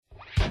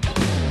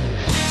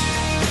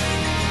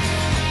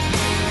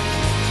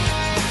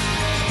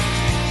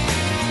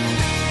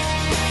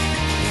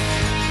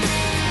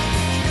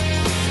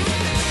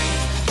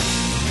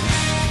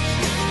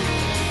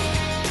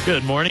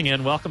Good morning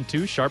and welcome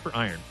to Sharper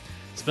Iron.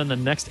 Spend the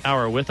next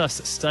hour with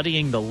us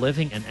studying the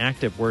living and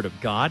active Word of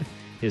God,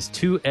 His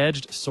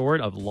two-edged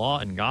sword of law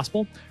and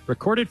gospel,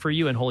 recorded for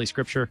you in Holy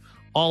Scripture,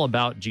 all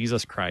about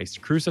Jesus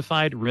Christ,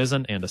 crucified,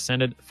 risen, and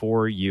ascended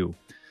for you.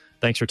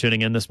 Thanks for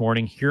tuning in this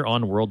morning here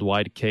on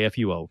Worldwide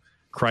KFUO.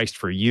 Christ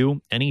for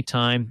you,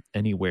 anytime,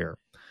 anywhere.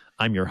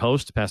 I'm your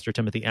host, Pastor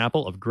Timothy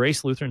Apple of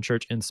Grace Lutheran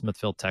Church in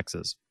Smithville,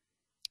 Texas.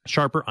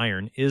 Sharper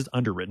Iron is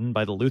underwritten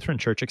by the Lutheran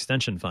Church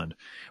Extension Fund,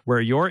 where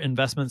your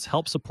investments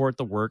help support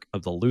the work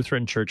of the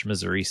Lutheran Church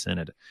Missouri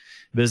Synod.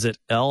 Visit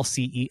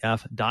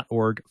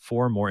lcef.org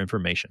for more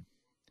information.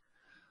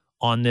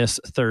 On this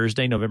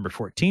Thursday, November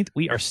 14th,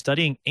 we are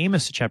studying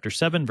Amos chapter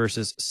 7,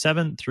 verses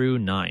 7 through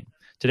 9.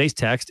 Today's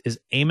text is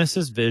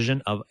Amos's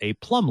vision of a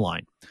plumb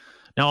line.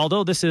 Now,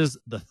 although this is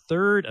the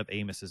third of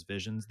Amos's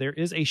visions, there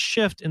is a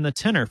shift in the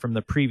tenor from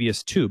the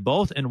previous two,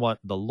 both in what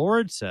the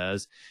Lord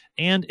says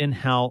and in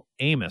how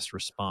Amos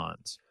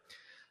responds.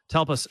 To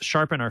help us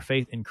sharpen our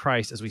faith in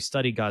Christ as we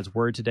study God's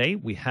Word today,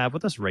 we have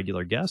with us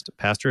regular guest,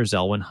 Pastor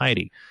Zelwyn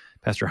Heide.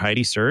 Pastor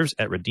Heide serves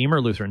at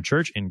Redeemer Lutheran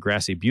Church in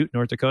Grassy Butte,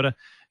 North Dakota,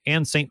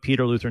 and St.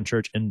 Peter Lutheran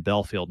Church in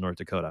Belfield, North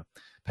Dakota.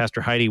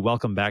 Pastor Heide,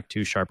 welcome back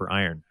to Sharper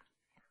Iron.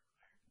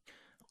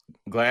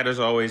 Glad as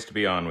always to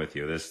be on with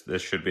you.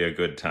 This should be a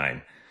good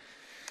time.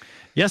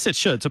 Yes, it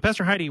should. So,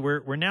 Pastor Heide,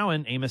 we're now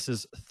in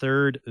Amos's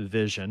third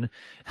vision.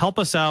 Help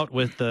us out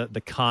with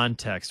the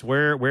context.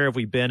 Where have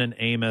we been in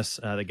Amos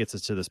that gets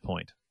us to this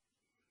point?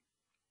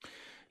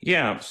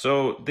 Yeah,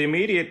 so the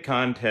immediate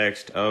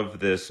context of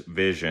this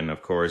vision,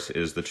 of course,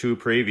 is the two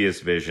previous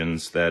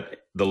visions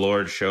that the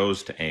Lord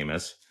shows to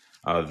Amos,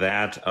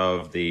 that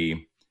of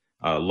the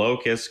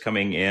locusts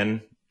coming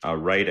in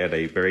right at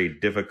a very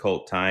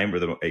difficult time,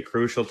 or a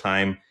crucial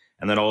time,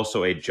 and then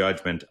also a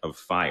judgment of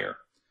fire.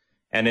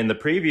 And in the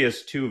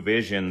previous two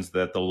visions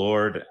that the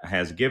Lord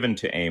has given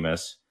to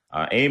Amos,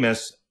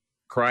 Amos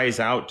cries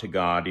out to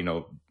God,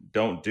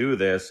 don't do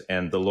this,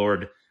 and the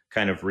Lord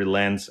kind of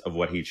relents of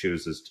what he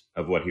chooses,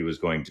 of what he was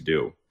going to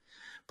do.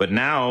 But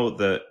now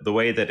the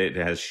way that it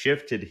has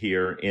shifted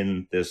here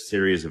in this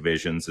series of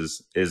visions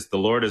is the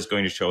Lord is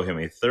going to show him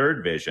a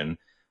third vision,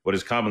 what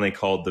is commonly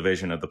called the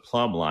vision of the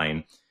plumb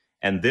line.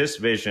 And this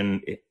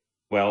vision, it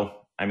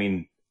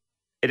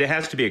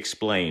has to be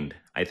explained,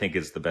 I think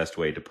is the best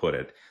way to put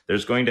it.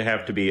 There's going to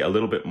have to be a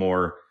little bit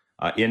more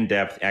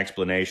in-depth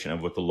explanation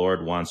of what the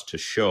Lord wants to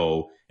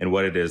show and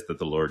what it is that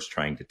the Lord's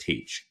trying to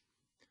teach.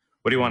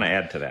 What do you want to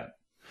add to that?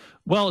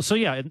 Well, so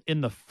yeah,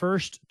 in the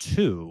first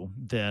two,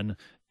 then,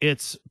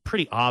 it's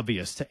pretty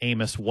obvious to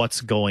Amos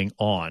what's going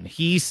on.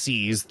 He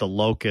sees the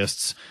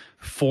locusts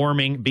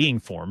being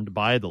formed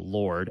by the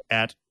Lord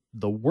at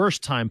the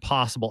worst time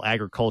possible,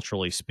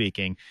 agriculturally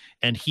speaking,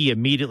 and he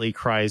immediately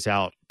cries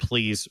out,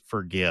 please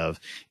forgive.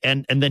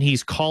 And then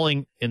he's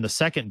calling, in the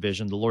second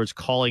vision, the Lord's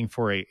calling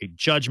for a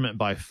judgment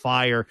by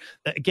fire.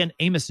 Again,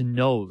 Amos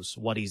knows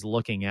what he's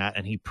looking at,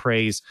 and he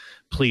prays,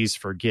 please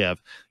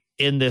forgive.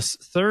 In this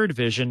third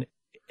vision,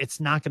 it's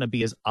not going to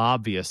be as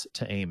obvious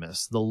to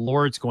Amos. The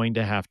Lord's going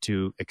to have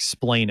to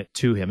explain it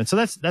to him. And so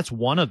that's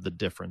one of the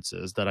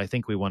differences that I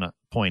think we want to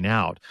point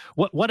out.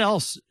 What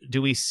else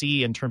do we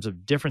see in terms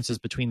of differences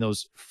between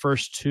those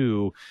first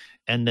two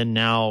and then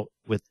now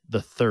with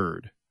the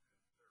third?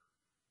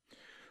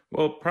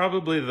 Well,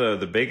 probably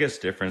the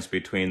biggest difference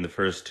between the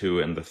first two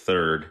and the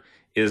third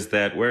is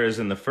that whereas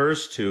in the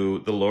first two,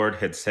 the Lord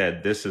had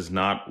said, this is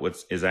not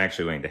what is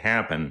actually going to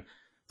happen,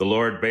 the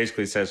Lord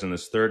basically says in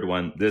this third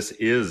one, this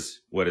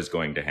is what is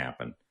going to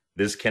happen.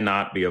 This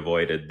cannot be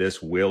avoided.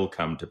 This will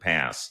come to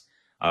pass.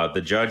 The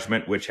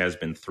judgment which has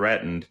been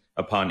threatened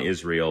upon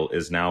Israel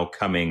is now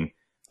coming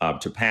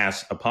to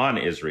pass upon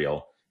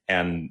Israel,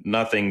 and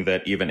nothing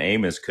that even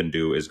Amos can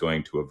do is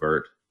going to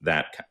avert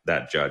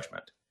that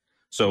judgment.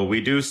 So we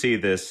do see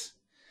this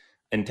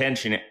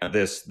intention,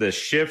 this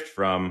shift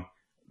from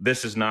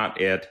this is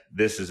not it,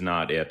 this is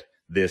not it,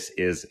 this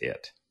is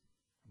it.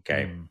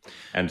 Okay,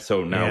 and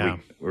so now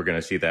we're going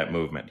to see that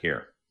movement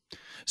here.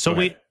 So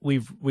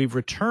we've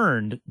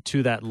returned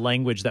to that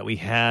language that we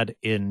had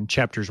in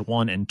chapters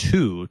 1 and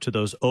 2, to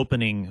those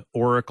opening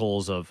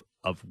oracles of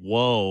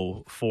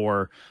woe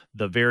for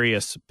the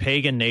various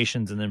pagan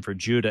nations and then for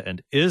Judah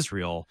and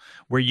Israel,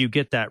 where you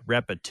get that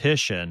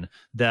repetition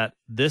that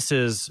this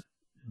is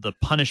the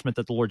punishment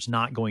that the Lord's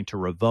not going to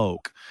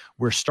revoke.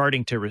 We're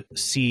starting to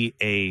see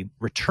a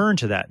return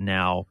to that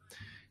now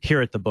here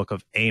at the book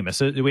of Amos.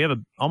 So do we have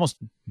almost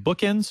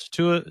bookends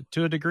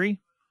to a degree?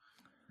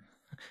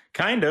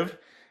 Kind of.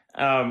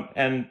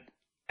 And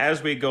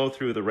as we go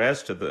through the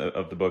rest of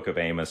the book of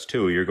Amos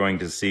too, you're going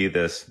to see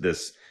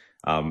this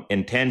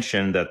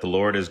intention that the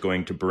Lord is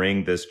going to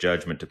bring this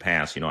judgment to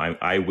pass.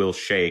 I will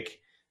shake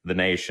the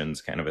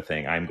nations, kind of a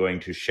thing. I'm going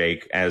to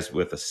shake as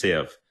with a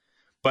sieve.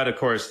 But of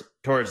course,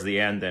 towards the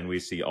end, then we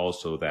see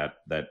also that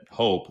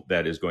hope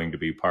that is going to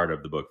be part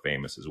of the book of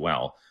Amos as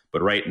well.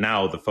 But right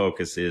now, the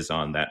focus is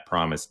on that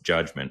promised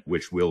judgment,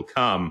 which will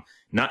come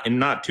in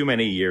not too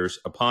many years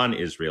upon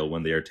Israel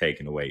when they are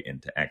taken away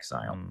into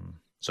exile.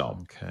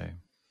 Okay.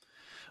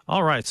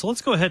 All right, so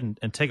let's go ahead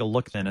and take a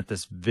look then at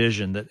this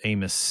vision that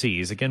Amos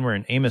sees. Again, we're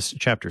in Amos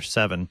chapter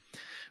 7,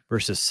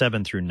 verses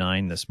 7 through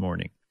 9 this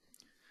morning.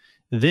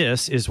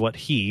 This is what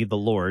he, the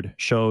Lord,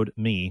 showed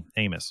me,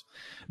 Amos.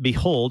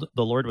 Behold,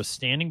 the Lord was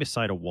standing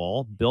beside a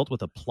wall built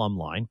with a plumb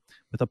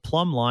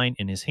line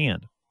in his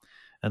hand.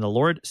 And the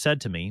Lord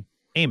said to me,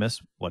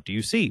 Amos, what do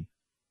you see?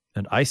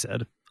 And I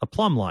said, a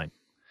plumb line.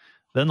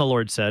 Then the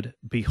Lord said,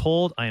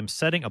 behold, I am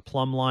setting a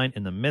plumb line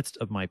in the midst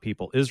of my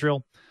people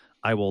Israel.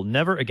 I will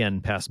never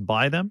again pass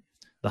by them.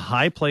 The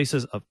high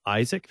places of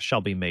Isaac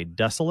shall be made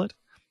desolate,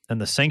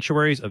 and the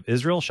sanctuaries of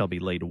Israel shall be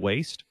laid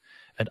waste.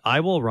 And I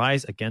will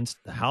rise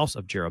against the house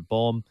of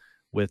Jeroboam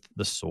with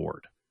the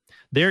sword.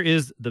 There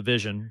is the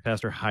vision,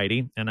 Pastor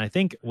Heidi. And I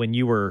think when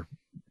you were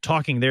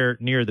talking there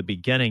near the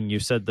beginning, you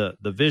said the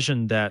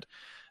vision that,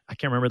 I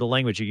can't remember the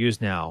language you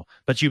use now,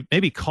 but you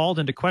maybe called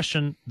into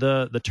question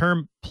the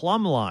term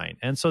plumb line.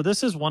 And so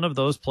this is one of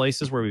those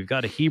places where we've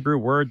got a Hebrew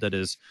word that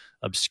is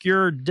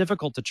obscure,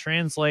 difficult to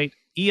translate.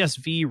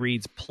 ESV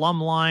reads plumb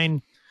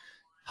line.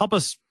 Help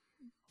us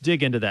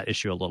dig into that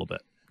issue a little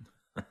bit.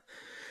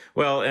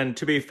 Well, and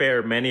to be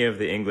fair, many of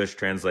the English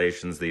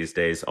translations these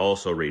days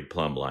also read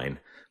plumb line,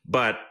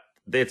 but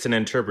it's an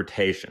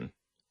interpretation.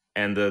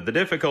 And the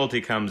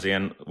difficulty comes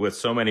in with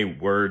so many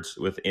words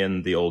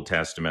within the Old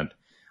Testament.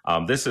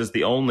 This is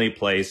the only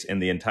place in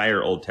the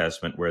entire Old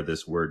Testament where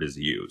this word is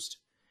used.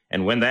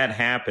 And when that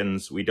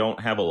happens, we don't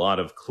have a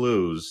lot of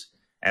clues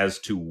as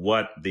to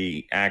what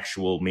the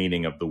actual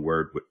meaning of the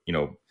word,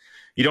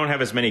 you don't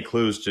have as many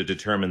clues to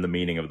determine the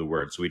meaning of the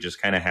word. So we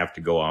just kind of have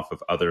to go off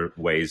of other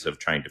ways of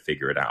trying to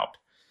figure it out.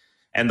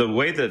 And the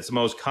way that's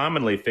most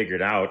commonly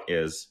figured out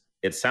is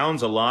it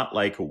sounds a lot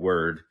like a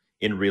word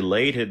in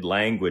related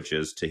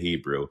languages to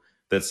Hebrew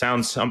that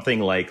sounds something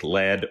like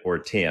lead or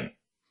tin.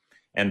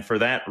 And for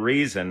that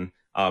reason,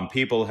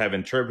 people have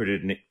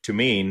interpreted it to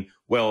mean,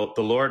 well,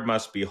 the Lord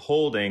must be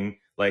holding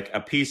like a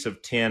piece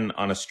of tin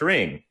on a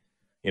string,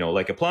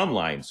 like a plumb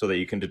line, so that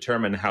you can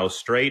determine how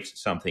straight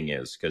something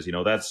is. Because,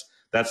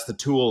 that's the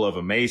tool of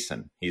a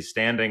mason. He's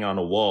standing on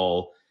a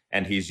wall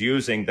and he's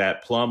using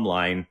that plumb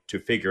line to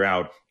figure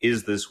out,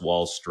 is this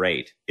wall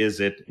straight?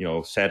 Is it,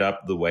 set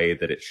up the way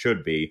that it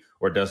should be,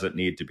 or does it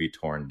need to be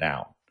torn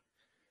down?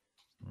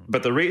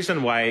 But the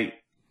reason why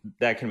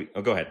that can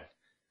be, go ahead.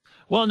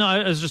 Well, no,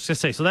 I was just going to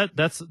say, so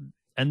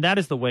that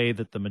is the way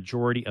that the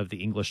majority of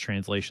the English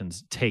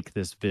translations take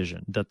this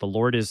vision, that the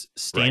Lord is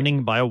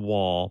standing by a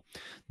wall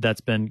that's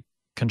been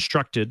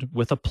constructed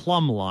with a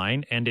plumb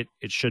line, and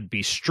it should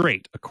be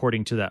straight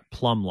according to that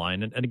plumb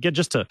line. And again,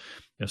 just to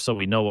so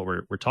we know what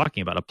we're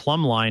talking about, a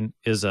plumb line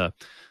is a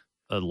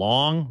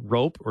long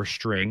rope or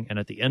string, and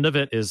at the end of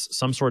it is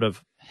some sort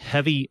of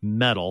heavy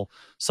metal,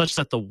 such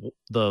that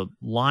the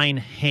line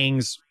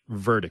hangs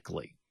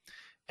vertically.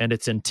 And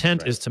its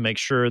intent is to make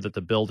sure that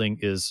the building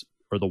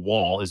or the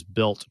wall is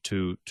built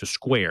to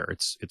square.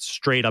 It's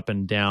straight up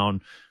and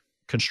down,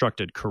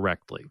 constructed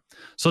correctly.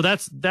 So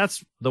that's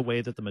the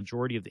way that the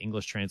majority of the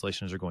English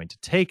translations are going to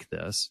take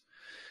this.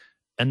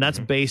 And that's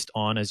based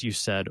on, as you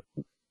said,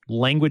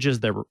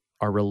 languages that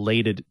are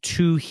related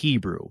to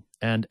Hebrew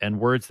and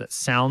words that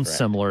sound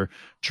similar,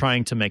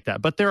 trying to make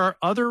that. But there are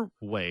other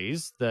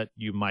ways that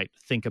you might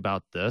think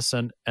about this.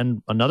 And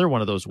another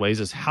one of those ways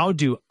is, how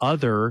do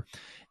other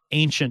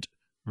ancient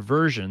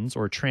versions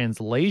or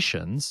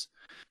translations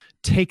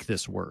take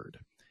this word?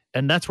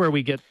 And that's where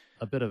we get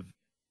a bit of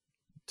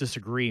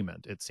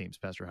disagreement, it seems,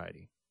 Pastor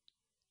Heidi.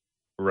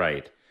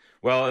 Right.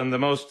 Well, and the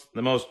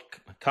most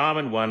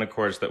common one, of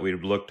course, that we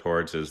look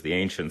towards is the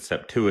ancient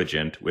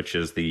Septuagint, which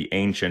is the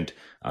ancient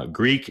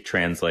Greek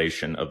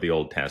translation of the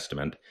Old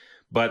Testament.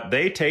 But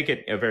they take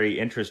it a very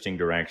interesting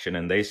direction,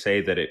 and they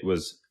say that it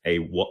was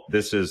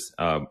this is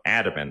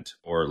adamant,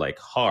 or like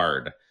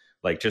hard,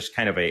 like just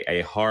kind of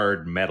a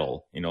hard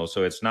metal,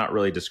 so it's not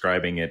really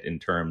describing it in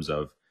terms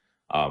of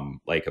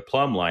like a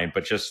plumb line,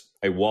 but just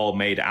a wall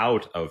made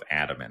out of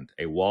adamant,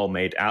 a wall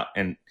made out,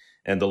 and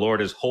the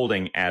Lord is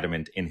holding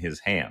adamant in his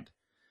hand.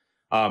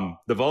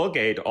 The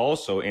Vulgate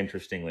also,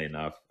 interestingly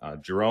enough,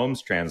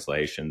 Jerome's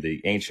translation,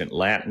 the ancient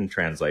Latin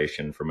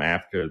translation from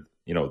after,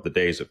 the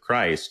days of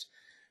Christ,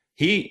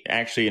 he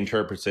actually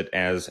interprets it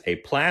as a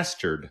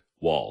plastered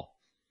wall,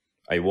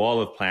 a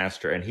wall of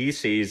plaster, and he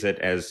sees it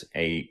as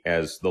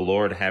the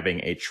Lord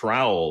having a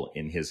trowel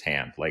in his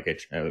hand, like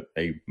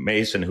a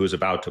mason who's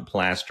about to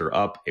plaster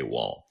up a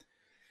wall.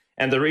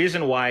 And the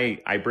reason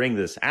why I bring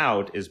this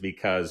out is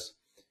because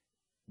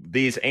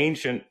these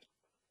ancient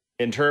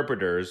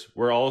interpreters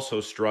were also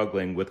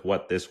struggling with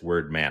what this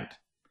word meant.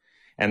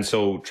 And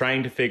so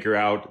trying to figure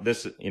out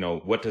this,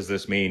 what does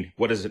this mean?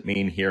 What does it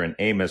mean here in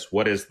Amos?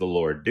 What is the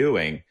Lord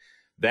doing?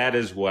 That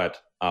is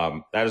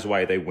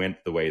why they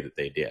went the way that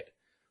they did.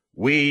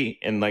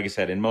 And like I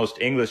said, in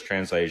most English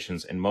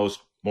translations, in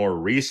most more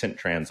recent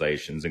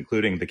translations,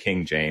 including the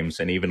King James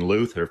and even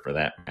Luther for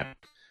that matter,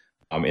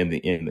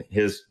 in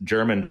his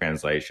German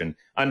translation,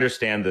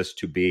 understand this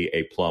to be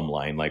a plumb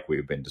line like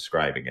we've been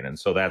describing it. And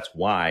so that's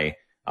why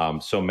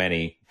so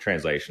many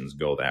translations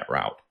go that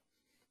route.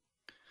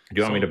 Do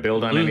you want me to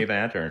build on any of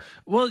that? Or?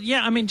 Well,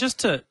 yeah, I mean, just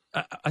to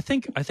I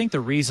think the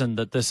reason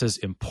that this is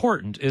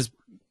important is,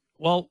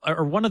 well,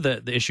 or one of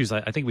the issues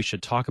I think we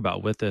should talk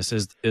about with this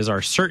is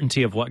our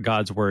certainty of what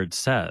God's word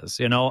says.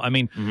 I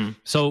mean,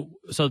 so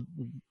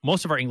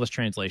most of our English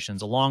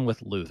translations, along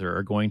with Luther,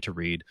 are going to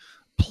read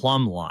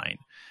plumb line.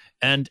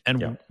 And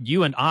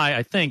you and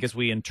I think, as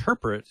we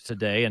interpret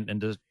today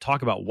and to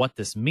talk about what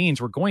this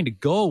means, we're going to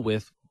go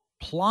with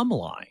plumb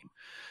line.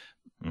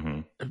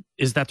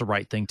 Is that the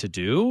right thing to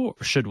do?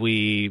 Or should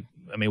we,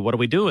 what do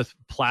we do with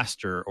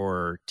plaster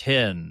or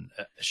tin?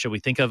 Should we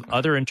think of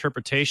other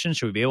interpretations?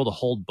 Should we be able to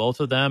hold both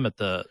of them at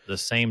the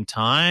same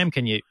time?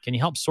 Can you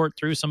help sort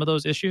through some of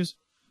those issues?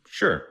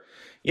 Sure.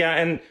 Yeah,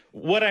 and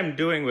what I'm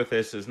doing with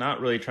this is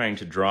not really trying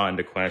to draw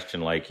into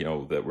question,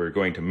 that we're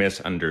going to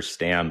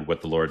misunderstand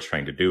what the Lord's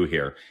trying to do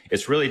here.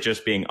 It's really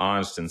just being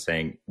honest and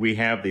saying we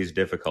have these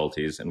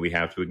difficulties, and we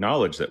have to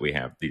acknowledge that we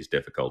have these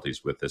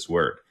difficulties with this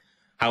word.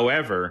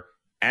 However,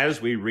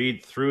 as we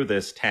read through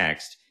this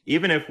text,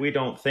 even if we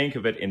don't think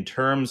of it in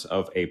terms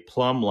of a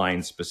plumb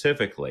line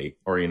specifically,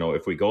 or,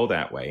 if we go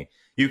that way,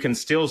 you can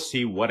still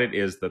see what it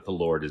is that the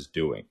Lord is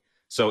doing.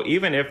 So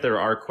even if there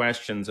are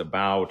questions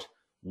about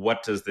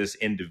what does this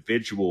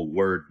individual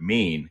word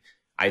mean,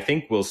 I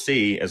think we'll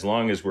see, as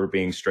long as we're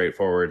being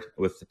straightforward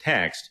with the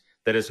text,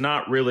 that it's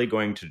not really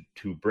going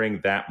to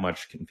bring that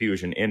much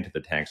confusion into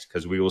the text,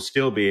 because we will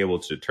still be able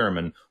to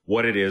determine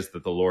what it is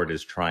that the Lord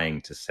is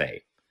trying to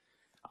say.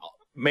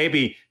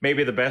 Maybe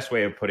the best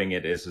way of putting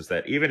it is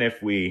that even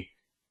if we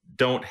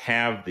don't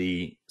have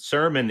the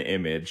sermon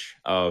image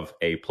of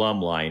a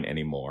plumb line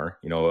anymore,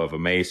 of a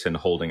mason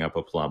holding up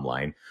a plumb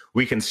line,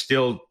 we can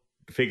still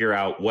figure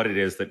out what it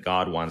is that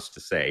God wants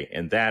to say.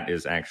 And that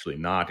is actually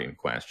not in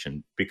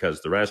question, because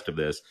the rest of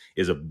this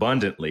is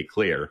abundantly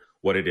clear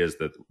what it is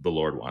that the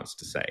Lord wants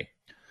to say.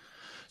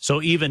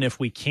 So even if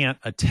we can't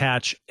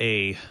attach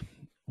a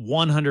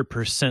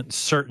 100%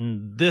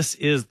 certain this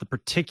is the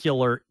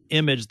particular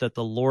image that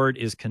the Lord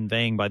is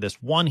conveying by this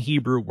one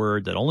Hebrew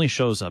word that only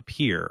shows up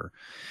here,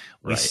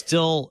 we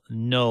still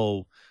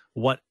know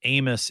what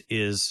Amos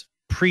is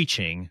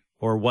preaching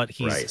or what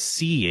he's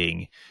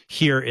seeing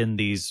here in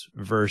these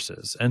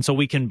verses. And so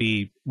we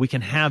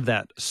can have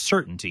that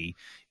certainty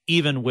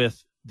even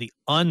with the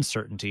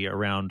uncertainty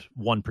around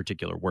one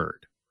particular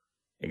word.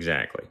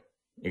 Exactly.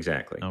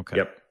 Okay.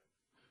 Yep.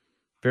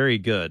 Very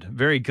good.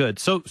 Very good.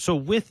 So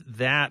with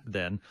that,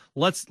 then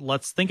let's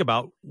think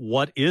about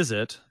what is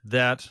it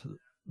that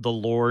the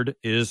Lord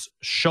is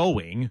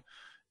showing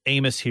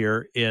Amos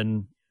here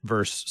in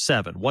verse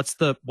 7. What's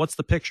the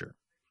picture?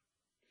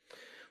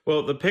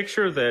 Well, the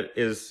picture that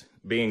is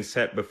being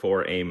set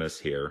before Amos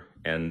here,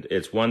 and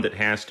it's one that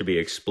has to be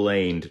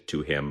explained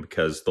to him,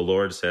 because the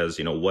Lord says,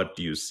 what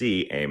do you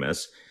see,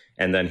 Amos?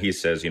 And then he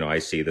says, I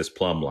see this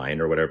plumb line,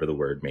 or whatever the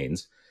word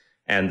means.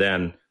 And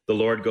then the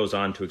Lord goes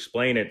on to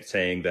explain it,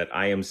 saying that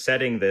I am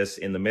setting this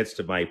in the midst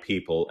of my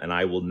people, and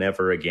I will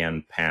never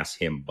again pass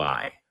him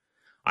by.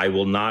 I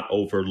will not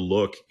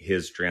overlook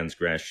his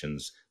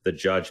transgressions. The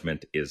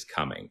judgment is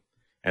coming.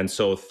 And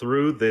so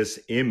through this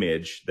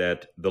image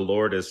that the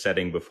Lord is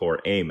setting before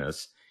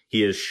Amos,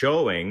 he is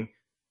showing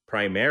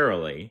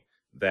primarily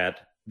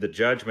that the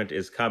judgment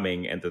is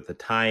coming and that the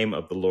time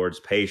of the Lord's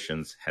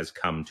patience has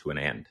come to an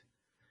end,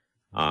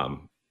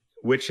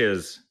 which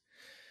is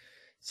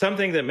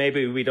something that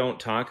maybe we don't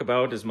talk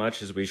about as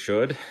much as we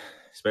should,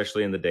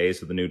 especially in the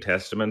days of the New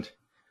Testament.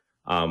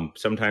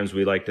 Sometimes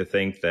we like to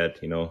think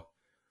that,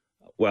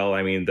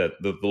 that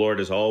the Lord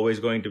is always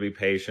going to be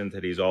patient,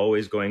 that he's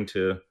always going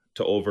to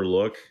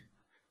overlook.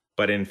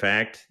 But in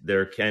fact,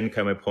 there can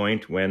come a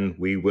point when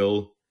we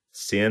will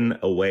sin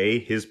away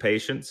his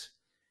patience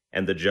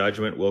and the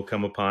judgment will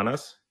come upon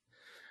us.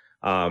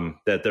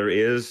 That there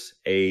is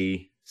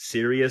a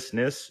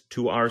seriousness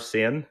to our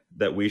sin,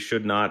 that we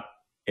should not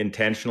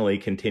intentionally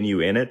continue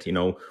in it.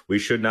 We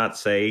should not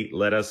say,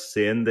 let us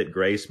sin that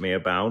grace may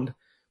abound,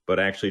 but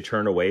actually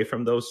turn away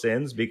from those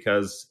sins,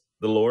 because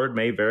the Lord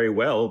may very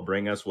well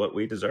bring us what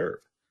we deserve.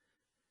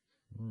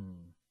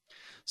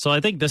 So I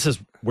think this is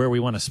where we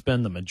want to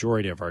spend the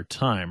majority of our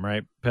time,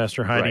 right,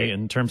 Pastor Heidi,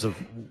 in terms of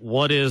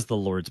what is the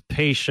Lord's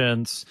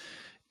patience,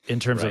 in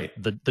terms of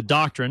the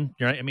doctrine,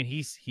 right?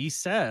 He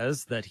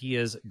says that he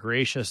is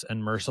gracious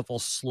and merciful,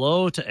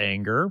 slow to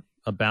anger,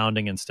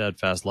 abounding in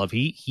steadfast love.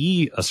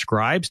 He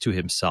ascribes to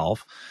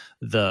himself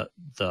the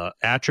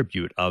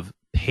attribute of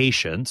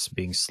patience,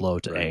 being slow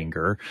to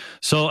anger.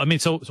 So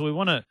so we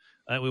want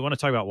to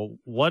talk about, well,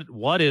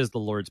 what is the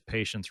Lord's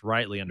patience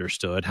rightly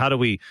understood? How do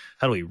we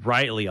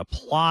rightly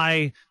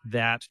apply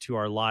that to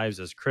our lives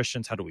as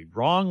Christians? How do we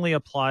wrongly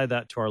apply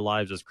that to our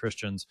lives as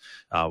Christians?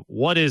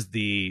 What is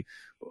the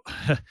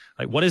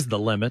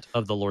limit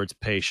of the Lord's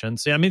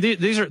patience?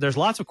 There's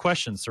lots of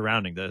questions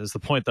surrounding this, is the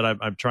point that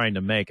I'm trying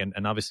to make,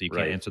 and obviously you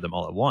can't answer them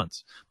all at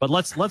once. But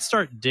let's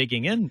start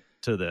digging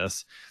into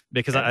this,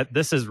 because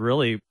this is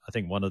really, I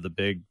think, one of the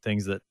big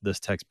things that this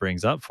text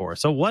brings up for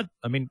us. So what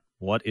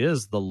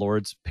is the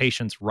Lord's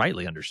patience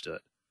rightly understood?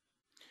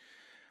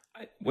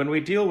 When we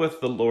deal with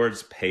the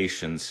Lord's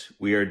patience,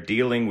 we are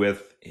dealing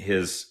with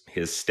his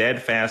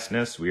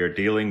steadfastness. We are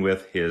dealing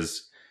with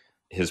his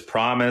his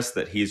promise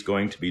that he's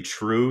going to be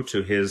true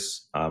to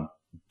his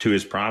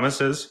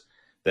promises,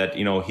 that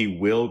he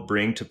will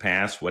bring to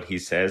pass what he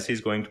says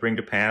he's going to bring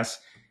to pass,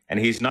 and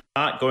he's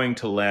not going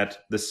to let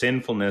the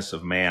sinfulness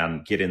of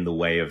man get in the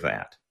way of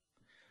that.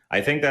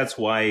 I think that's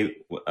why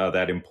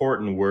that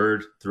important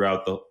word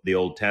throughout the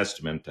Old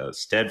Testament,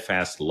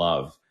 steadfast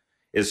love,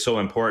 is so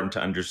important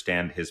to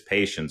understand his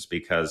patience,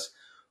 because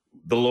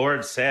the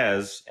Lord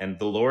says, and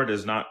the Lord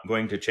is not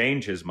going to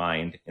change his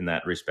mind in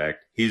that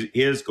respect. He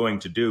is going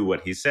to do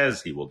what he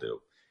says he will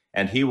do,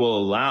 and he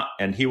will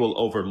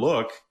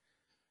overlook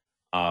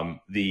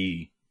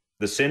the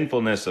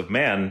sinfulness of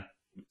men,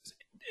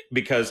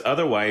 because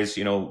otherwise,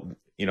 he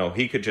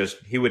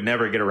would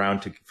never get around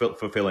to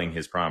fulfilling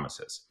his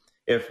promises.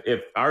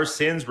 If our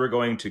sins were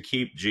going to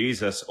keep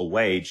Jesus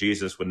away,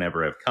 Jesus would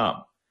never have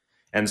come.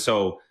 And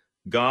so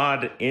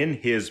God, in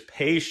his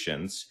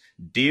patience,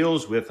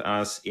 deals with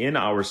us in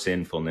our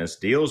sinfulness,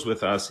 deals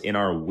with us in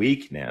our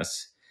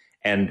weakness,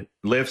 and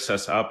lifts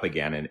us up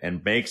again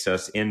and makes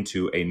us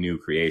into a new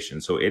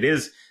creation. So it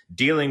is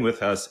dealing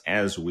with us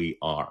as we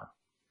are.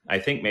 I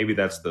think maybe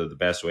that's the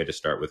best way to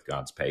start with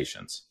God's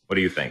patience. What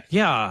do you think?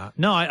 Yeah,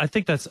 no, I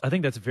think that's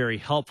very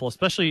helpful,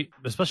 especially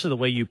the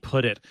way you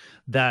put it,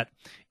 that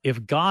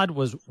if God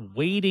was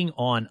waiting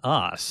on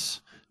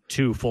us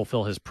to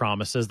fulfill his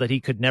promises, that he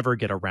could never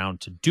get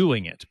around to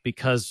doing it,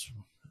 because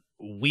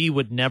we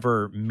would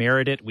never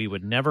merit it, we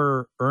would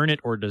never earn it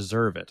or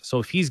deserve it. So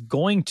if he's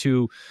going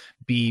to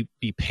be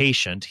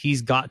patient,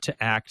 he's got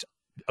to act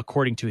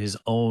according to his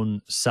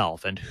own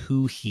self and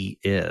who he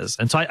is.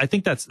 And so I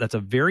think that's a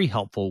very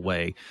helpful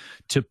way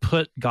to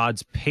put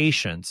God's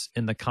patience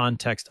in the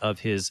context of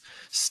his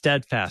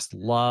steadfast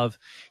love,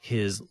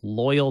 his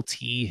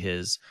loyalty,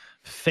 his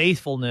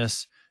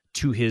faithfulness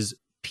to his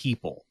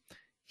people.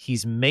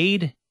 He's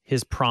made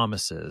his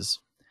promises,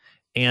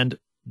 and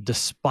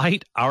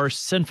despite our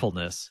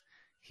sinfulness,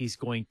 he's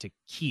going to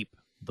keep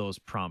those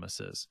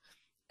promises.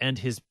 And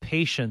his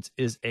patience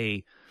is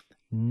a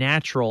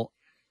natural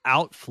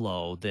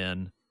outflow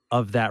then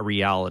of that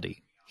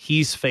reality.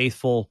 He's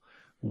faithful,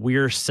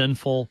 we're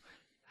sinful.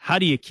 How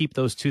do you keep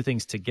those two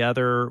things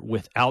together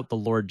without the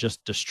Lord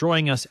just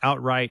destroying us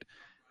outright?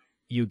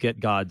 You get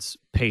God's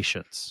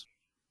patience.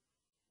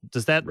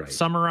 Does that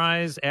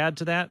summarize, add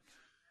to that?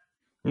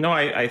 No,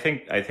 I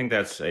think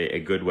that's a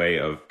good way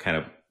of kind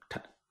of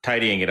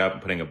tidying it up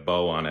and putting a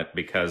bow on it,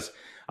 because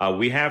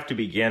we have to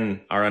begin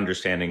our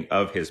understanding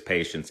of his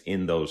patience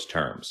in those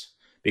terms.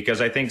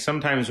 Because I think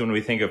sometimes when we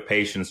think of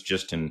patience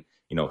just in,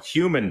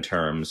 human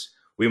terms,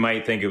 we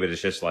might think of it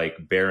as just like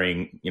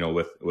bearing,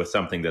 with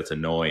something that's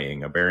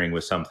annoying, or bearing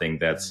with something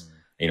that's,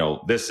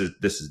 this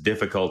is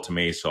difficult to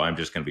me, so I'm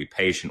just going to be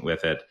patient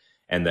with it,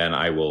 and then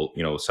I will,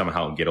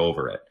 somehow get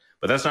over it.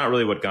 But that's not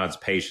really what God's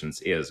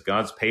patience is.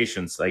 God's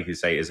patience, like you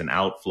say, is an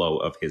outflow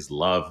of his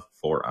love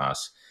for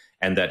us,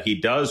 and that he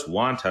does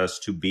want us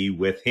to be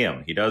with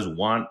him. He does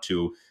want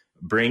to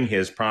bring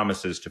his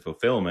promises to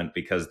fulfillment,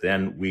 because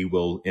then we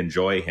will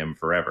enjoy him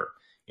forever,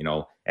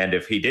 and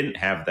if he didn't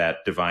have that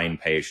divine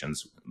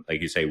patience,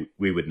 like you say,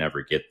 we would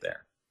never get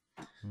there.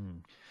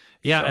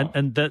 Yeah.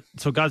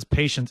 So God's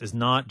patience is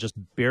not just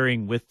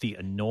bearing with the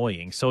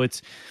annoying. So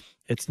it's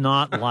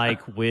not like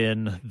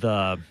when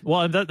that's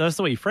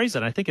the way you phrase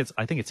it. I think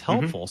it's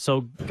helpful.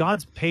 So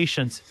God's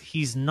patience,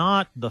 he's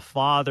not the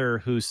father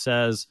who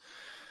says,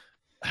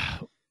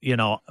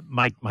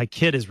 my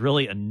kid is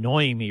really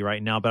annoying me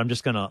right now, but I'm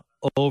just going to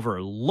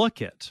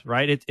overlook it,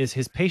 right? It is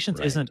his patience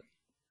isn't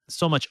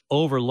so much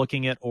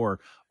overlooking it or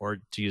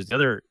to use the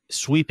other,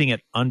 sweeping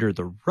it under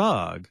the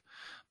rug,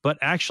 but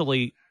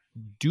actually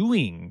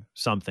doing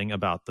something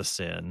about the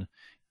sin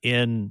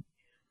in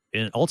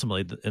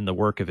ultimately in the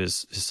work of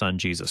his son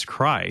Jesus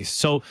Christ.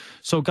 So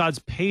God's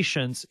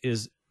patience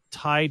is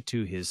tied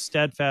to his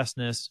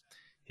steadfastness,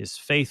 his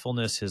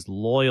faithfulness, his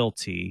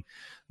loyalty,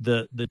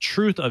 the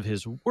truth of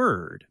his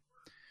word,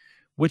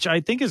 which I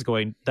think is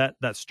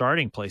that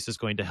starting place is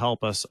going to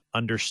help us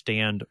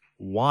understand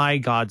why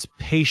God's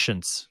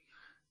patience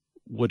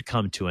would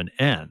come to an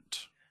end,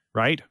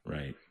 right?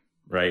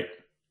 Right.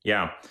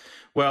 Yeah.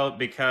 Well,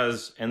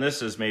 because, and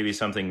this is maybe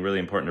something really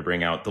important to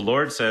bring out, the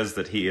Lord says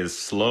that he is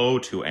slow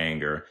to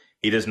anger.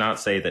 He does not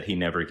say that he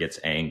never gets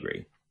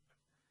angry.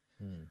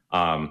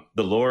 The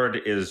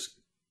Lord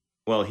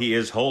he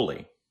is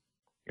holy,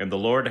 and the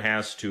Lord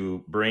has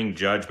to bring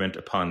judgment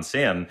upon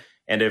sin.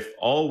 And if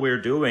all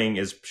we're doing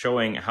is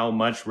showing how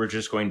much we're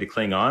just going to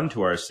cling on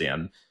to our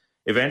sin,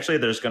 eventually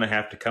there's going to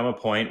have to come a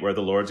point where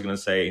the Lord's going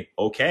to say,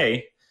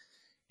 okay,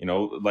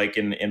 like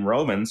in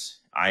Romans,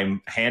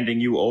 I'm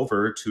handing you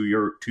over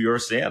to your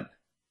sin.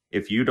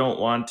 If you don't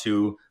want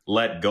to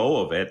let go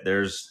of it,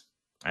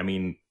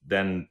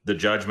 then the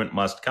judgment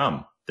must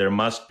come. There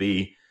must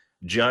be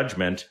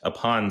judgment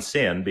upon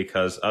sin,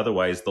 because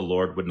otherwise the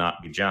Lord would not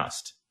be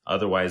just.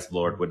 Otherwise, the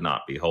Lord would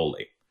not be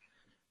holy.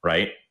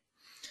 Right?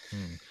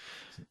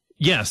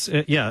 Yes.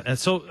 Yeah. And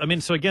so,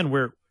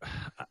 again,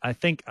 I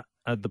think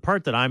the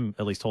part that I'm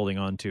at least holding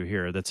on to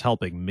here that's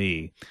helping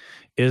me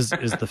is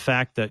the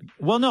fact that,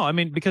 well, no, I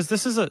mean, because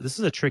this is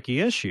a tricky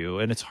issue,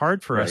 and it's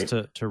hard for us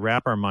to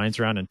wrap our minds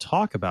around and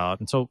talk about.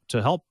 And so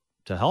to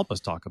help us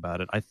talk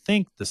about it, I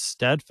think the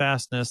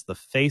steadfastness, the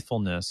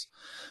faithfulness,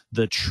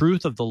 the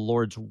truth of the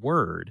Lord's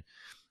word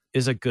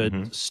is a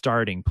good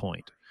starting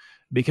point,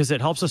 because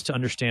it helps us to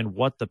understand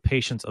what the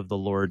patience of the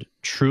Lord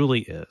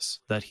truly is,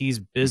 that he's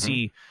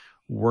busy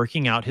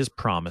working out his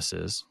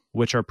promises,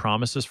 which are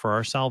promises for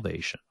our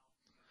salvation.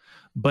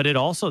 But it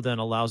also then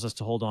allows us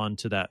to hold on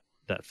to that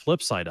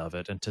flip side of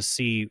it, and to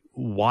see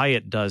why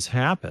it does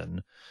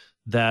happen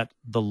that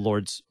the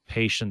Lord's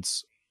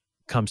patience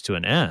comes to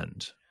an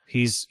end.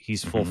 He's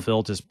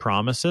fulfilled his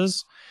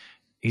promises.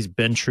 He's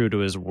been true to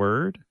his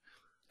word,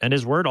 and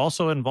his word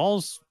also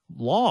involves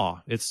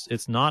law.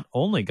 It's not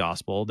only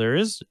gospel. There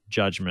is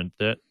judgment,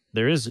 that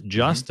there is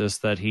justice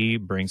that he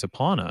brings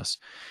upon us.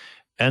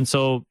 And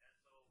so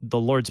the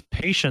Lord's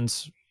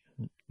patience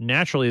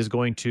naturally is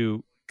going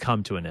to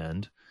come to an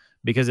end,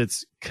 because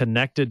it's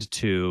connected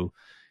to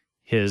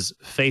his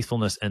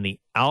faithfulness and the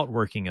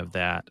outworking of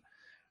that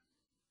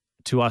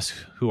to us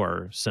who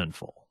are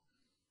sinful.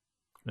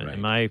 Right.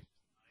 Am I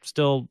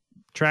still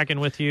tracking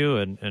with you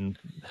and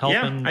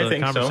helping the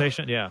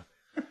conversation? So. Yeah,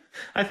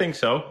 I think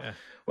so. Yeah.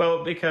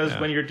 Well, because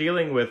when you're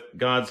dealing with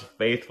God's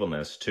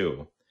faithfulness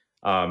too,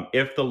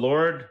 if the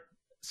Lord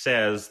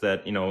says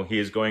that, he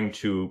is going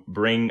to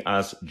bring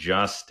us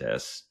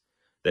justice,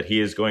 that he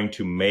is going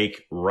to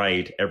make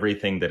right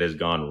everything that has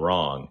gone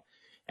wrong,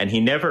 and he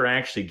never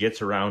actually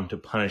gets around to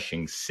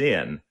punishing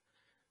sin,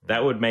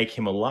 that would make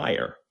him a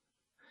liar.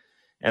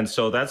 And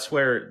so that's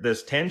where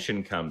this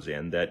tension comes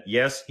in, that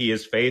yes, he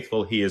is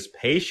faithful, he is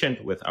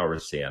patient with our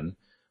sin,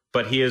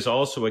 but he is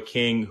also a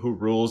king who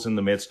rules in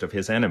the midst of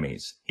his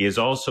enemies. He is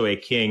also a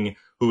king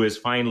who is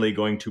finally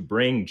going to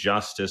bring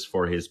justice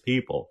for his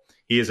people.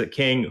 He is a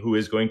king who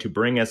is going to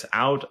bring us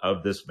out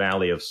of this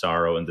valley of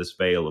sorrow and this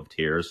vale of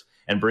tears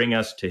and bring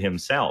us to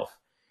himself.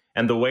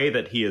 And the way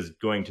that he is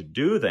going to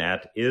do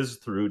that is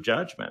through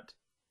judgment.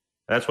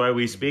 That's why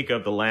we speak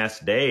of the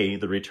last day,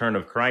 the return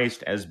of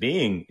Christ, as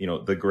being,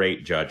 the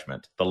great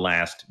judgment, the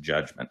last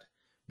judgment,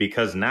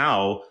 because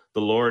now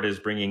the Lord is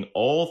bringing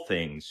all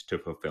things to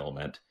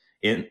fulfillment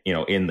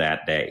in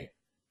that day.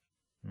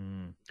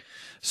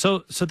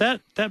 So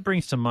that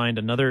brings to mind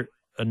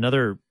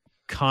another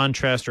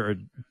contrast, or a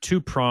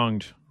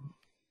two-pronged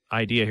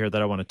idea here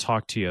that I want to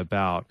talk to you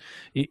about.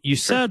 You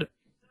said,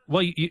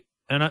 well,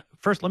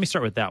 first let me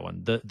start with that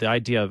one, the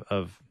idea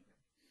of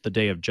the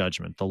day of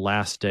judgment, the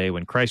last day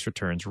when Christ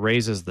returns,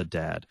 raises the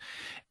dead.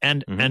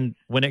 And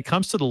when it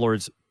comes to the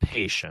Lord's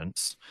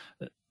patience,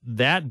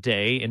 that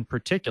day in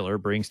particular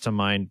brings to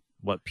mind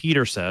what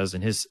Peter says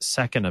in his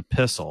second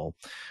epistle,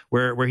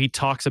 where he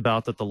talks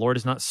about that the Lord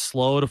is not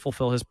slow to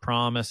fulfill his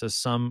promise, as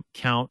some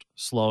count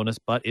slowness,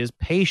 but is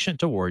patient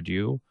toward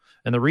you.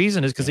 And the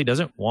reason is because he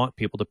doesn't want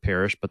people to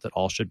perish, but that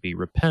all should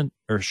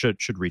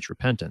should reach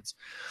repentance.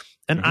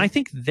 And I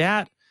think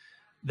that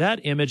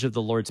image of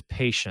the Lord's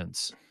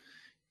patience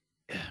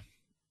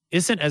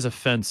isn't as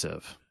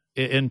offensive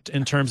in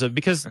terms of,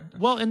 because,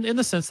 well, in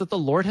the sense that the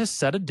Lord has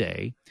set a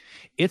day,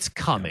 it's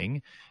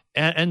coming,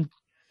 and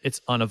it's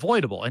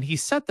unavoidable. And he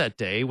set that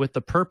day with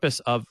the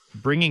purpose of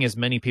bringing as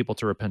many people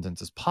to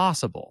repentance as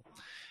possible.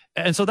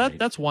 And so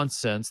that's one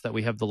sense that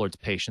we have the Lord's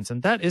patience,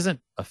 and that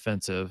isn't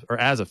offensive, or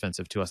as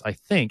offensive to us, I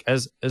think,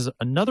 as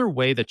another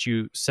way that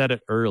you said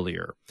it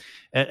earlier.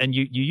 And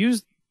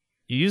you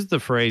used the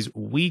phrase,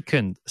 we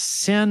can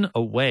sin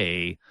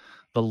away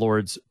the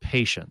Lord's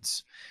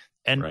patience.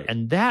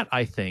 And that,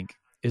 I think,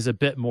 is a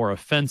bit more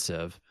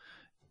offensive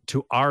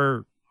to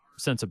our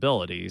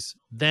sensibilities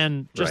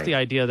than just the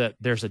idea that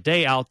there's a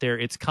day out there,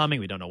 it's coming,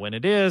 we don't know when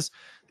it is,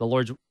 the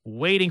Lord's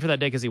waiting for that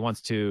day because he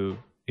wants to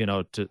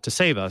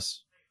save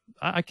us.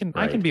 I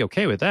can be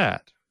okay with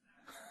that.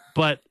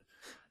 But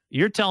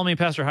you're telling me,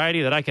 Pastor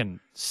Heidi, that I can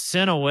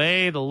sin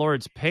away the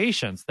Lord's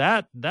patience.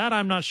 That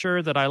I'm not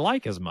sure that I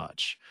like as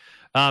much.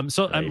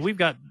 We've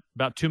got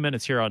about 2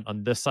 minutes here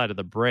on this side of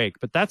the break,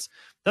 but that's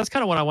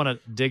kind of what I want to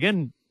dig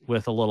in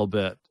with a little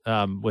bit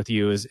with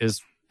you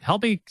is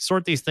help me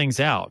sort these things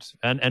out.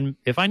 And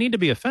if I need to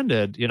be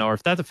offended, or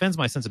if that offends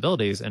my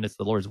sensibilities and it's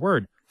the Lord's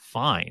word,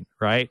 fine,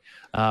 right?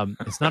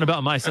 It's not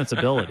about my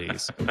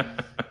sensibilities,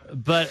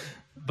 but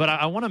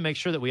I want to make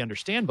sure that we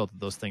understand both of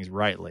those things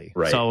rightly.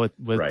 Right. So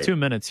with 2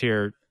 minutes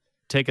here,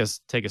 take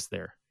us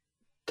there.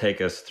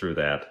 Take us through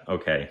that.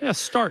 Okay. Yeah.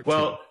 Start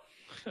to,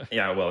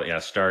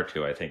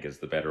 I think, is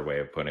the better way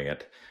of putting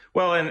it.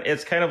 Well, and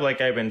it's kind of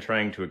like I've been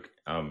trying to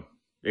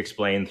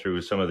explain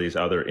through some of these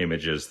other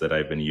images that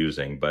I've been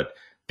using, but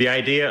the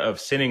idea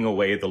of sinning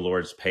away the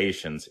Lord's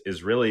patience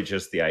is really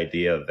just the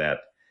idea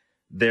that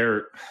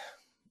there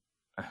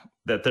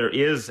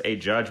is a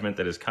judgment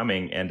that is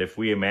coming, and if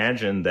we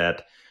imagine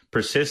that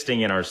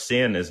persisting in our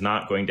sin is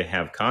not going to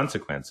have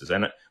consequences,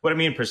 and what I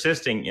mean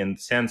persisting in the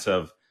sense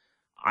of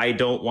I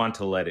don't want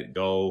to let it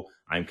go,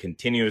 I'm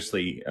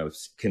continuously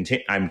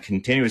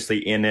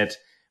in it,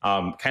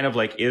 kind of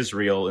like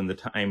Israel in the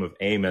time of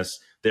Amos.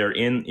 They're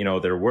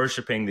they're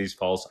worshiping these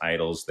false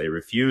idols. They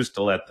refuse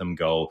to let them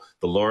go.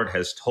 The Lord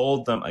has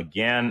told them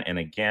again and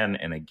again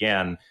and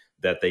again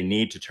that they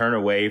need to turn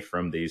away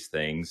from these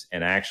things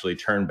and actually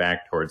turn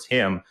back towards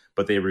him,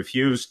 but they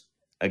refuse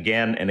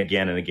again and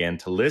again and again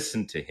to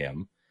listen to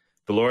him.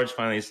 The Lord's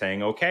finally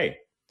saying, okay,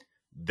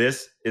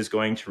 this is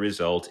going to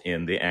result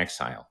in the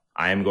exile.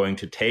 I am going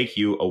to take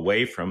you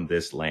away from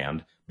this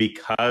land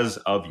because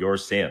of your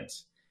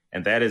sins.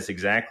 And that is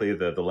exactly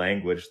the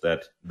language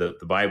that the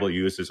Bible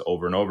uses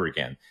over and over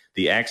again.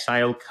 The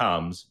exile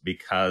comes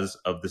because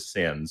of the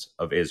sins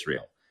of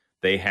Israel.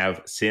 They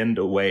have sinned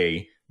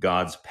away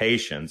God's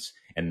patience,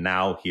 and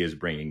now he is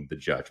bringing the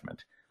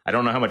judgment. I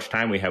don't know how much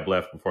time we have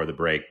left before the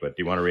break, but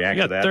do you want to react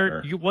to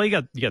that?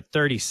 You got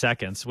 30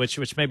 seconds,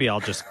 which maybe I'll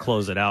just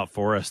close it out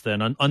for us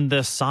then on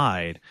this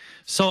side.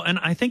 So, and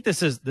I think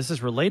this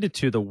is related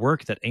to the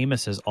work that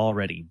Amos has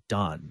already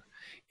done.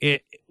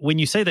 When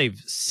you say they've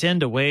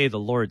sinned away the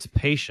Lord's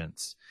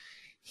patience,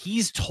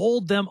 he's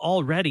told them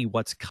already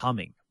what's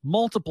coming.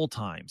 Multiple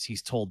times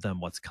he's told them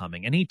what's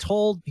coming, and he's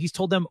told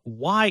them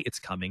why it's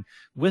coming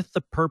with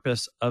the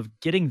purpose of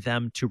getting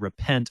them to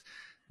repent.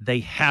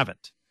 They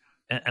haven't.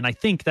 And I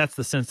think that's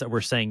the sense that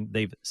we're saying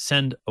they've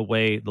sinned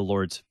away the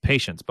Lord's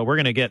patience. But we're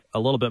going to get a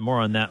little bit more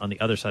on that on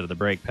the other side of the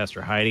break.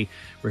 Pastor Heidi,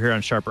 we're here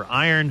on Sharper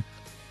Iron.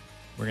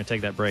 We're going to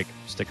take that break.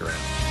 Stick around.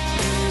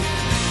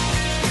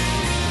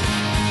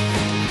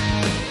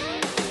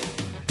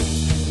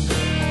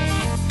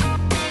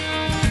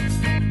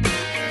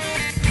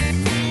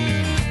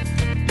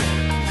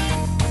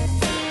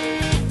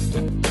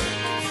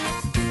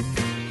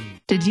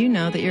 Did you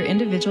know that your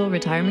individual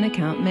retirement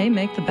account may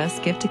make the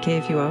best gift to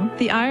KFUO?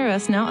 The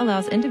IRS now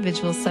allows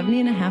individuals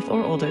 70 and a half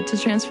or older to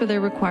transfer their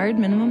required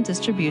minimum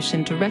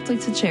distribution directly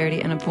to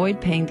charity and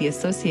avoid paying the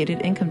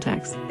associated income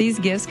tax. These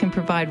gifts can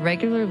provide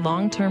regular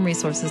long-term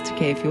resources to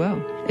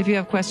KFUO. If you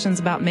have questions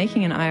about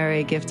making an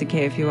IRA gift to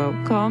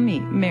KFUO, call me,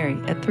 Mary,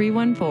 at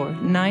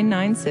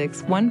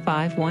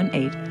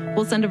 314-996-1518.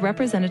 We'll send a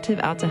representative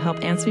out to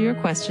help answer your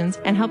questions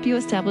and help you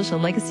establish a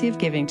legacy of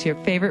giving to your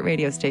favorite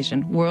radio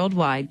station,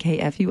 worldwide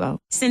KFUO.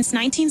 Since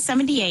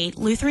 1978,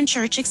 Lutheran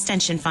Church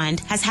Extension Fund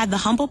has had the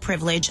humble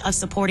privilege of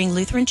supporting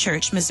Lutheran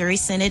Church Missouri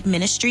Synod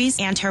ministries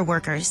and her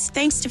workers.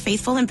 Thanks to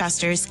faithful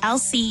investors,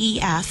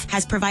 LCEF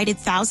has provided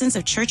thousands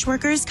of church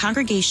workers,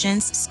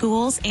 congregations,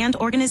 schools, and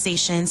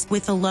organizations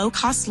with the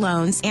low-cost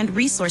loans and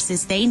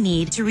resources they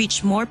need to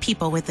reach more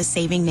people with the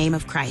saving name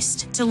of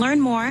Christ. To learn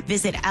more,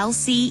 visit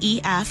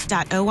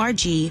lcef.org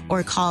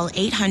or call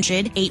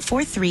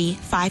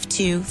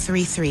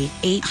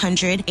 800-843-5233,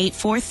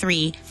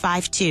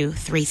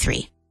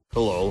 800-843-5233.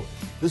 Hello,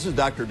 this is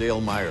Dr.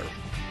 Dale Meyer.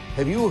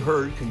 Have you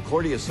heard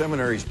Concordia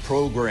Seminary's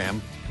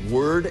program,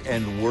 Word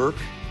and Work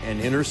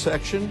and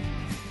Intersection?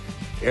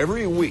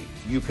 Every week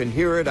you can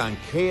hear it on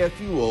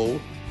KFUO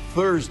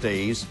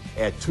Thursdays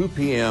at 2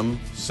 p.m.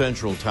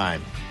 Central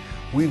Time.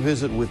 We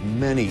visit with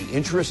many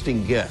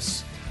interesting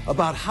guests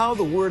about how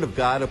the Word of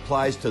God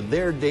applies to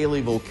their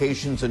daily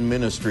vocations and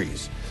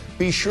ministries.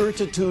 Be sure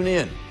to tune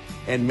in,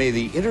 and may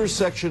the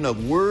intersection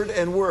of Word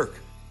and Work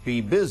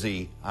be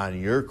busy on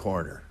your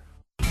corner.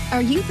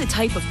 Are you the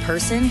type of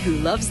person who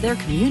loves their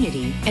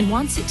community and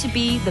wants it to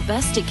be the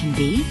best it can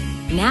be?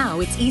 Now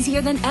it's easier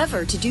than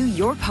ever to do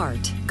your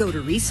part. Go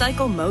to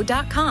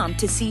recyclemo.com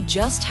to see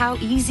just how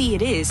easy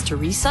it is to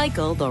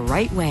recycle the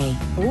right way.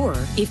 Or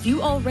if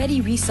you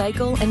already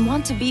recycle and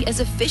want to be as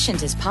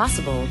efficient as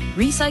possible,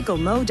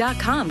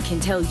 recyclemo.com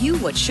can tell you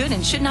what should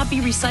and should not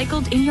be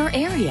recycled in your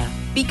area.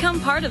 Become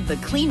part of the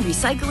clean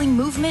recycling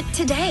movement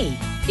today.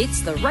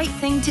 It's the right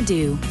thing to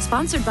do.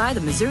 Sponsored by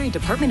the Missouri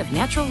Department of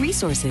Natural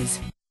Resources.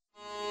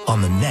 On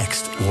the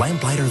next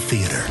Lamplighter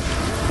Theater.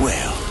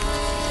 Well,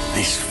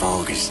 this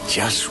fog is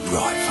just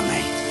right for me.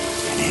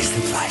 And here's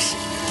the place.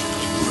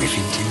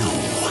 Rivington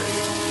Hall.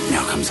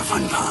 Now comes the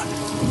fun part.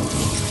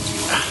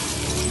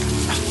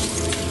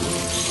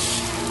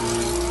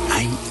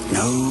 Ain't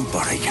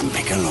nobody can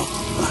pick a look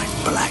like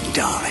Black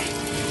Dolly.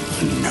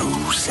 No,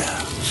 sir.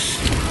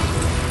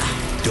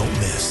 Don't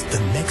miss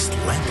the next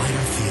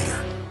Lamplighter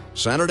Theater.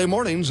 Saturday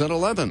mornings at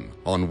 11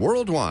 on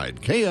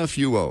Worldwide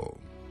KFUO.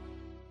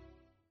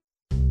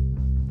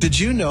 Did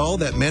you know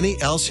that many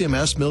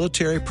LCMS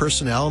military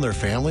personnel and their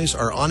families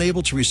are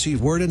unable to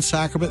receive Word and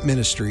Sacrament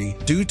ministry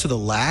due to the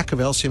lack of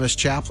LCMS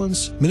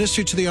chaplains?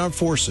 Ministry to the Armed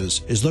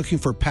Forces is looking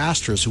for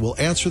pastors who will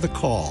answer the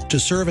call to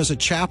serve as a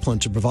chaplain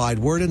to provide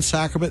Word and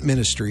Sacrament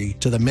ministry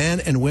to the men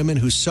and women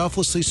who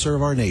selflessly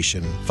serve our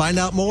nation. Find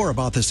out more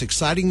about this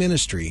exciting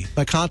ministry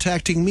by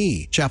contacting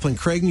me, Chaplain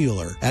Craig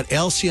Mueller, at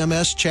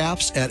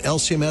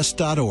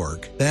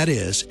lcmschaps@lcms.org. That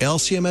is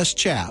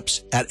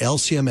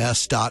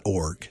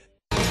lcmschaps@lcms.org.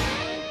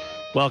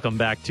 Welcome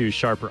back to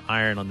Sharper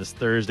Iron on this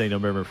Thursday,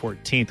 November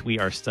 14th. We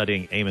are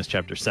studying Amos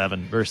chapter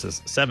 7,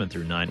 verses 7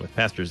 through 9 with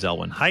Pastor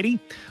Zelwyn Heidi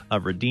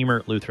of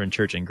Redeemer Lutheran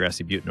Church in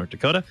Grassy Butte, North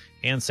Dakota,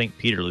 and St.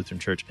 Peter Lutheran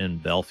Church in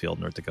Belfield,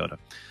 North Dakota.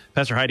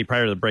 Pastor Heidi,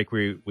 prior to the break,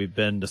 we've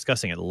been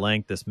discussing at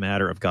length this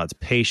matter of God's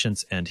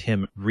patience and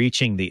him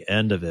reaching the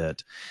end of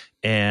it.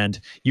 And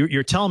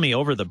you're telling me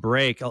over the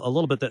break a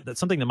little bit that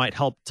something that might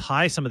help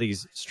tie some of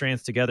these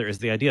strands together is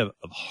the idea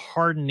of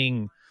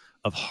hardening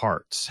of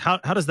hearts. How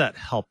does that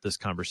help this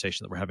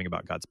conversation that we're having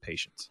about God's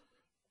patience?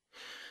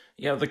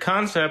 Yeah, the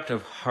concept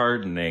of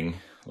hardening,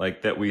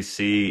 like that we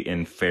see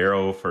in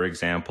Pharaoh, for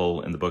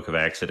example, in the book of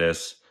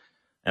Exodus,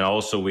 and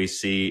also we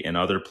see in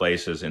other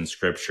places in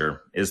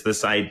Scripture, is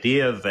this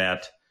idea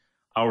that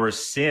our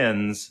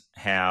sins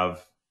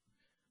have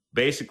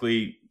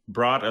basically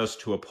brought us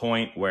to a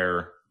point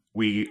where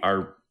we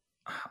are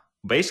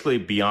basically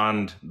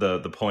beyond the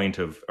point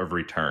of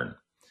return.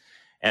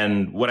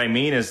 And what I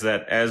mean is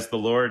that as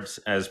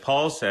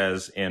Paul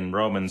says in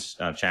Romans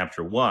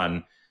chapter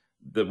 1,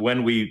 that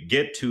when we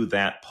get to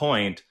that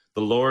point,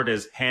 the Lord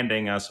is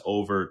handing us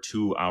over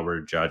to our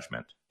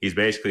judgment. He's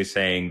basically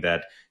saying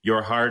that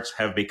your hearts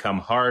have become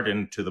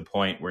hardened to the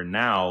point where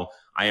now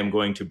I am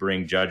going to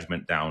bring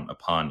judgment down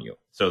upon you.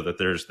 So that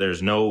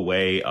there's no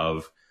way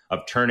of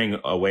turning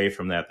away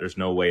from that. There's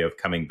no way of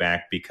coming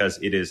back, because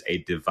it is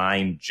a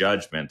divine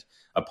judgment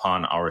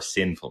upon our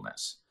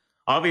sinfulness.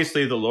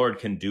 Obviously, the Lord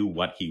can do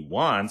what he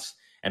wants,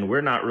 and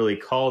we're not really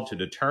called to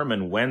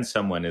determine when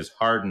someone is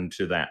hardened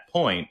to that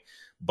point.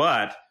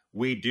 But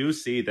we do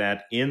see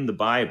that in the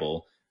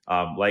Bible,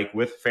 like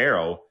with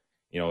Pharaoh,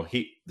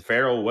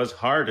 Pharaoh was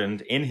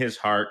hardened in his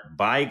heart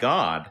by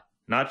God,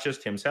 not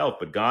just himself,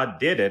 but God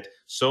did it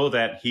so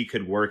that he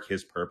could work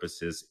his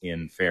purposes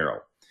in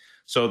Pharaoh.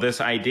 So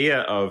this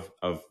idea of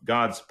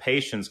God's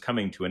patience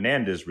coming to an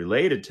end is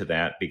related to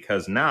that,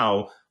 because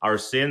now our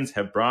sins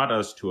have brought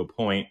us to a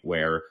point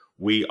where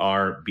we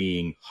are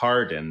being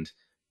hardened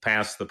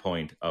past the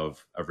point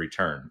of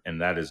return. And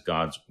that is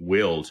God's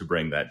will to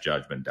bring that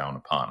judgment down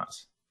upon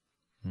us.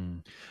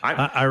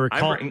 I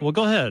recall. Well,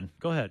 go ahead.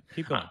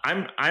 Keep going.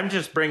 I'm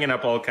just bringing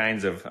up all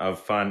kinds of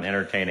fun,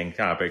 entertaining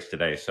topics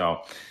today.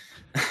 So,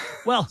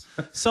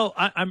 so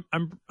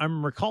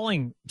I'm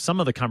recalling some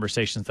of the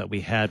conversations that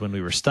we had when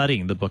we were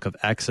studying the book of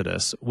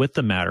Exodus with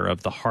the matter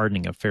of the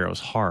hardening of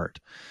Pharaoh's heart.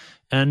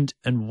 And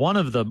one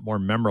of the more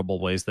memorable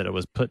ways that it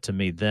was put to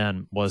me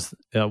then was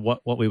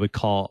what we would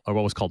call, or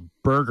what was called,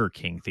 Burger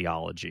King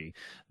theology,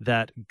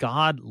 that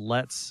God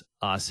lets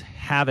us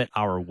have it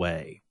our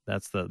way.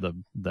 That's the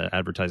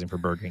advertising for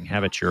Burger King,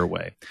 have it your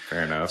way.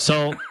 Fair enough.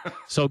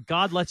 So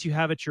God lets you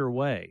have it your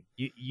way.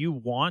 You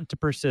want to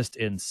persist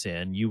in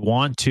sin. You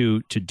want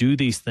to do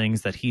these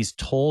things that he's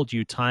told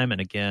you time and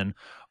again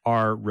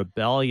are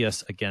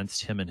rebellious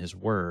against him and his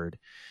word.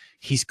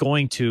 He's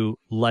going to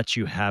let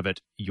you have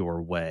it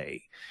your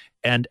way.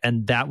 And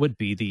that would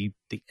be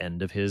the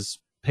end of his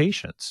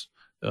patience,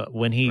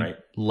 when he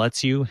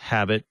lets you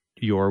have it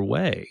your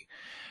way.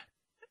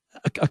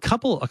 A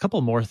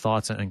couple more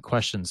thoughts and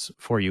questions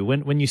for you.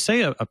 When you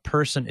say a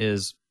person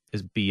is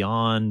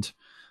beyond,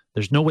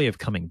 there's no way of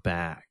coming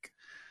back.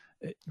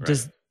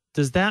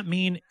 Does that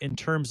mean in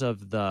terms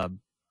of the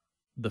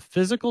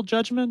physical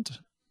judgment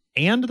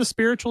and the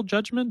spiritual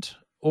judgment?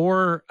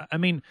 Or, I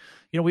mean,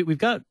 we've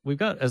got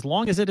as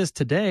long as it is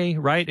today,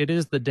 right? It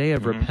is the day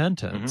of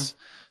repentance.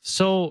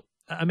 So,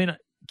 I mean,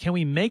 can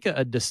we make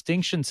a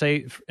distinction,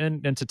 say,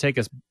 and to take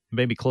us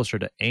maybe closer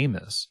to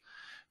Amos,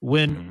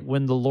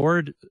 when the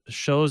Lord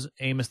shows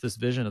Amos this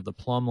vision of the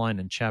plumb line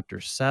in chapter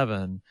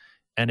 7,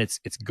 and it's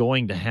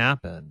going to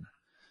happen,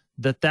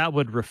 that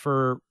would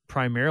refer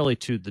primarily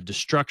to the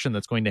destruction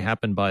that's going to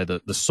happen by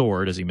the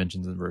sword, as he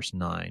mentions in verse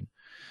 9.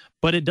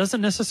 But it doesn't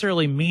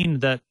necessarily mean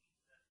that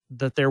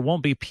there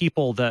won't be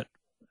people that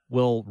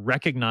will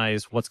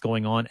recognize what's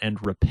going on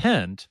and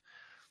repent.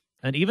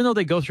 And even though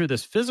they go through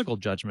this physical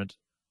judgment,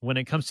 when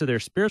it comes to their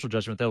spiritual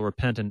judgment, they'll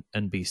repent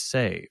and be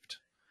saved.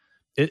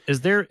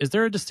 Is there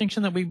a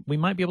distinction that we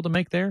might be able to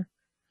make there?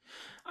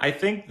 I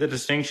think the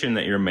distinction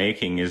that you're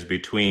making is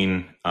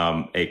between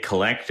a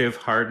collective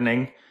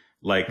hardening,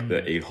 like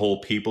a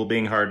whole people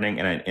being hardening,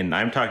 and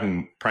I'm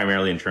talking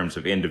primarily in terms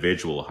of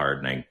individual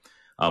hardening,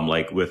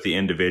 like with the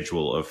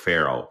individual of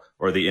Pharaoh,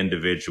 or the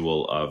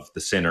individual of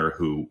the sinner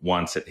who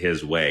wants it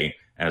his way,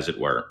 as it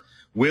were.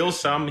 Will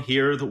some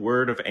hear the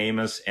word of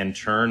Amos and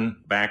turn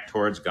back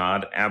towards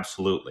God?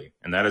 Absolutely.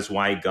 And that is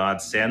why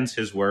God sends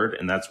his word,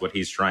 and that's what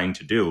he's trying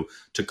to do,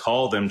 to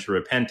call them to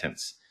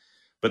repentance.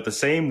 But the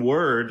same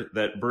word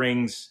that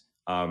brings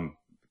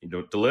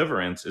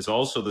deliverance is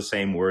also the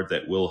same word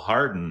that will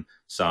harden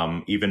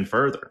some even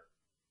further.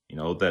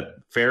 That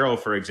Pharaoh,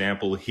 for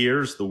example,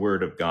 hears the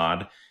word of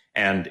God,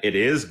 and it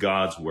is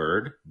God's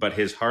word, but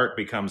his heart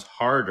becomes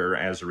harder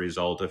as a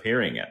result of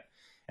hearing it.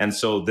 And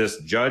so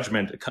this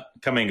judgment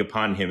coming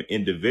upon him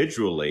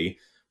individually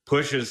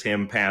pushes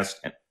him past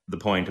the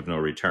point of no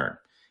return.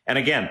 And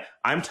again,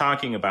 I'm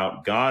talking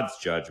about God's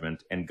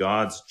judgment and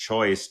God's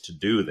choice to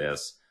do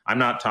this. I'm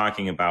not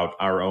talking about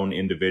our own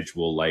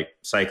individual, like,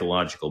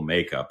 psychological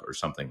makeup or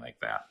something like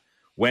that.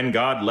 When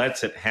God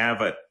lets it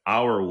have it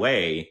our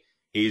way,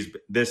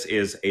 this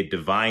is a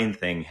divine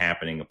thing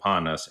happening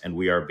upon us, and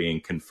we are being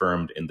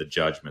confirmed in the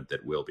judgment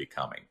that will be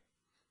coming.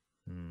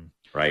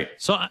 Right?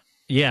 So,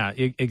 yeah,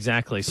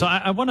 exactly. So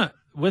I want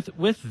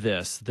with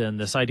this, then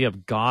this idea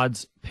of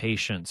God's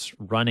patience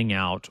running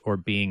out or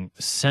being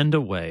sent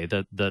away,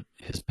 that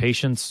his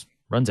patience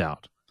runs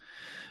out,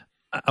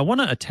 I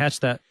want to attach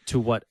that to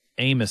what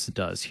Amos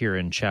does here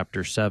in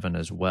chapter 7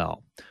 as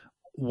well.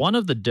 One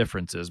of the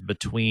differences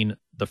between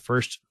the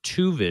first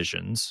two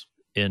visions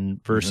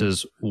in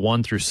verses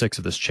 1 through 6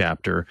 of this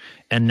chapter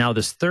and now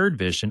this third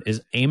vision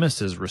is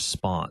Amos's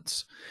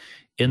response.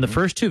 In the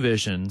first two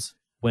visions,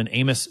 when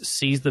Amos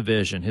sees the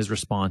vision, his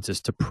response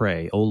is to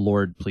pray, "O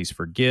Lord, please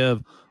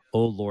forgive.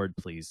 O Lord,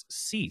 please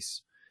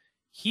cease."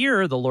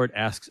 Here, the Lord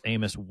asks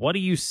Amos, "What do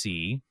you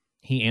see?"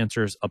 He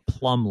answers, "A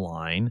plumb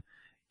line."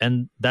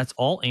 And that's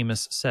all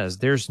Amos says.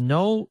 There's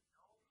no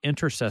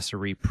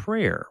intercessory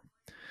prayer.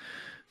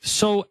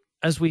 So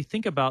as we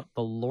think about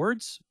the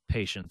Lord's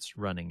patience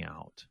running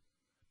out,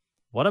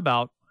 what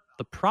about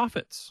the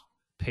prophet's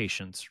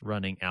patience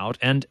running out?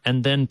 And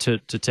then to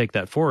take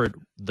that forward,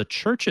 the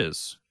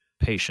church's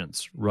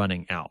patience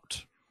running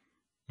out.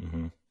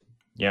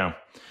 Yeah.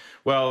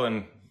 Well,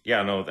 and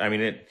yeah, no, I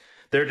mean,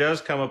 there does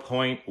come a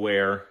point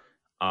where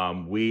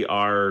we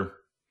are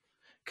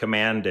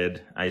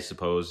commanded, I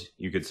suppose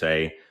you could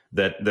say,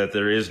 that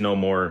there is no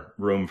more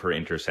room for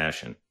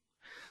intercession,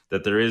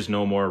 that there is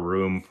no more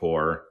room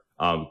for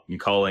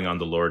calling on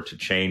the Lord to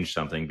change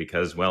something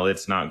because, well,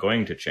 it's not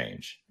going to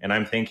change. And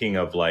I'm thinking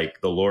of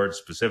like the Lord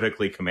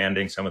specifically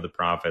commanding some of the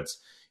prophets,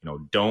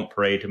 don't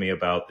pray to me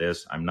about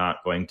this. I'm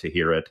not going to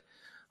hear it.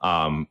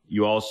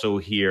 You also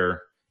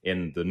hear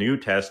in the New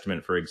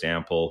Testament, for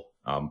example,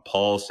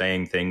 Paul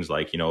saying things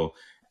like,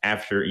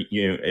 after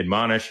you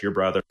admonish your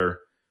brother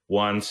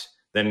once,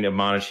 then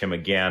admonish him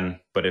again.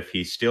 But if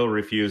he still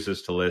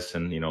refuses to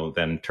listen,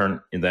 then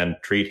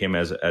treat him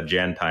as a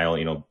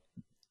Gentile,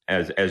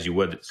 as you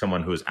would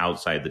someone who is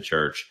outside the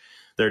church.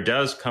 There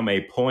does come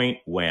a point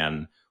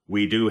when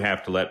we do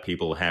have to let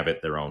people have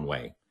it their own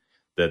way,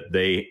 that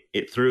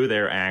through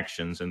their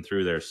actions and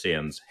through their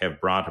sins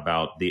have brought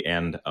about the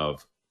end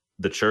of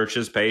the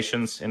church's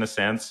patience, in a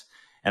sense,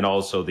 and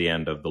also the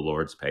end of the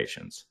Lord's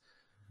patience.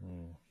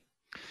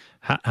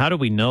 How do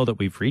we know that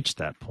we've reached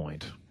that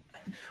point?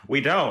 We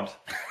don't.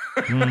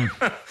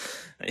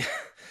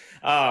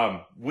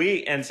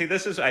 And see,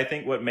 this is, I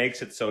think, what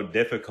makes it so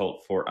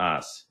difficult for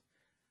us,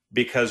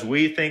 because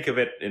we think of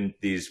it in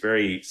these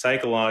very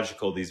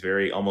psychological, these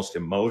very almost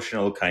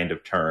emotional kind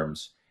of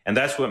terms. And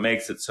that's what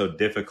makes it so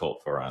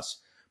difficult for us.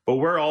 But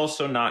we're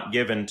also not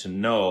given to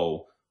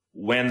know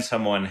when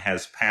someone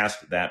has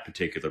passed that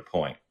particular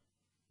point,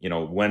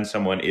 when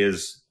someone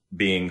is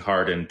being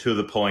hardened to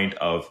the point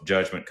of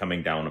judgment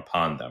coming down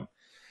upon them.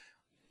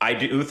 I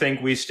do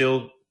think we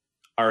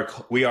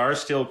are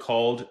still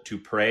called to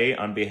pray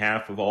on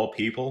behalf of all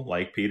people.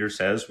 Like Peter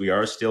says, we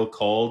are still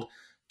called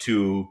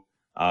to,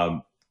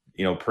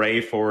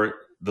 pray for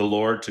the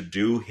Lord to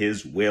do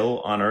his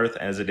will on earth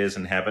as it is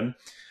in heaven.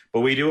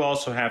 But we do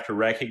also have to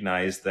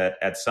recognize that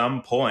at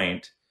some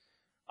point,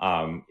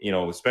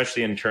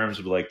 especially in terms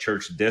of like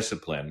church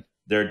discipline,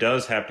 there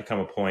does have to come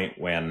a point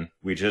when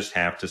we just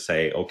have to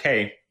say,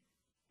 okay,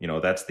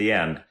 that's the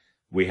end.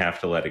 We have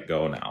to let it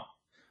go now.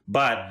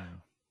 But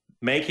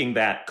making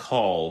that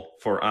call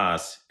for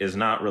us is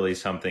not really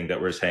something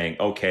that we're saying,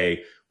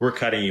 okay, we're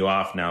cutting you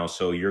off now,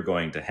 so you're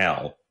going to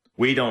hell.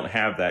 We don't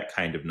have that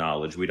kind of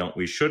knowledge.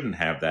 We shouldn't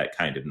have that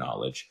kind of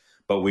knowledge,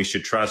 but we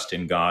should trust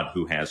in God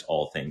who has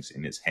all things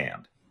in his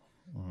hand.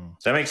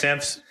 Does that make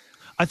sense?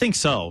 I think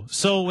so.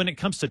 So when it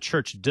comes to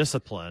church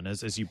discipline,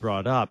 as you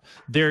brought up,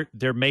 there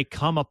may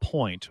come a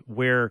point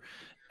where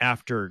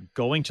after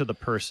going to the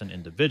person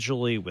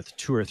individually with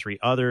two or three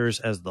others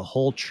as the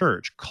whole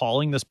church,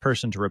 calling this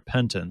person to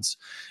repentance,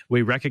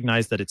 we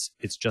recognize that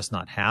it's just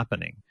not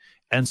happening.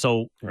 And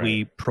so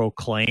we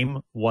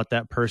proclaim what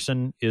that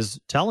person is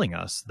telling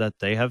us, that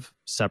they have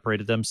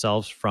separated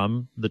themselves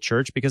from the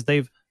church because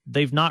they've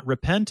not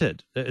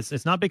repented.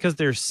 It's not because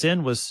their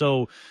sin was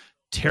so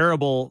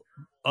terrible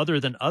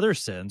other than other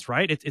sins,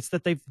 right? It's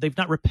that they've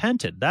not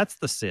repented. That's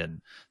the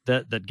sin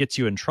that gets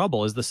you in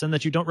trouble, is the sin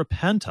that you don't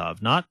repent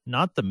of, not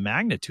the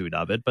magnitude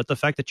of it, but the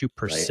fact that you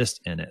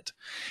persist in it.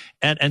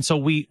 And so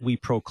we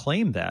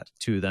proclaim that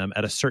to them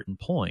at a certain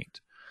point,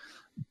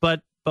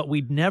 but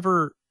we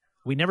never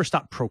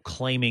stop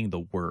proclaiming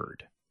the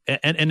word.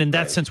 And in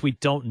that sense, we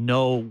don't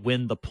know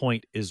when the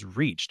point is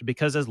reached,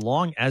 because as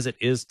long as it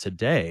is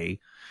today,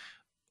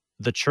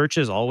 the church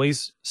is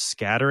always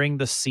scattering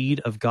the seed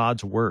of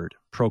God's word,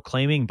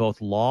 proclaiming both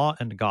law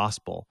and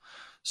gospel,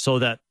 so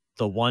that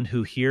the one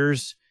who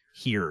hears.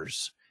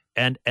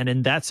 And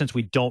in that sense,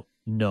 we don't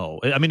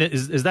know. I mean,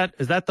 is that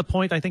the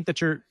point I think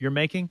that you're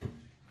making?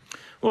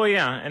 Well,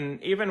 yeah,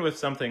 and even with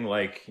something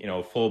like,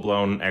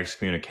 full-blown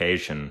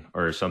excommunication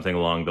or something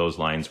along those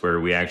lines, where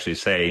we actually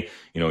say,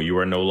 you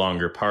are no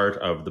longer part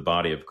of the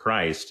body of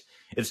Christ,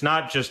 it's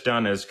not just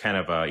done as kind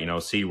of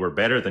a, see, we're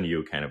better than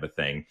you kind of a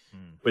thing.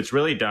 It's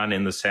really done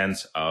in the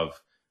sense of,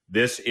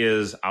 this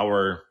is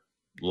our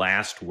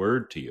last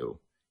word to you,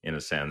 in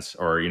a sense,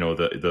 or,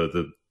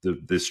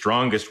 the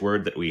strongest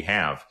word that we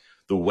have.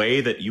 The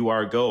way that you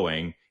are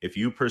going, if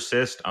you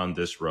persist on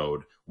this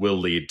road, will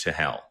lead to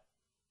hell.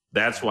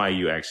 That's why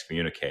you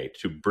excommunicate,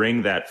 to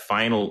bring that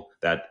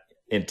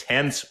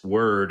intense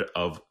word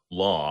of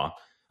law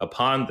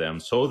upon them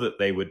so that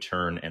they would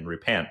turn and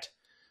repent.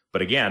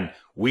 But again,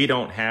 we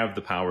don't have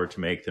the power to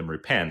make them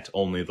repent,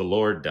 only the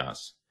Lord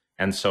does.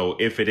 And so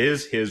if it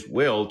is his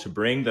will to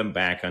bring them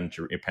back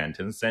unto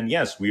repentance, then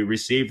yes, we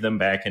receive them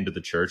back into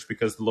the church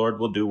because the Lord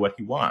will do what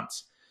he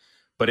wants.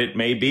 But it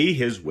may be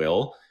his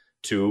will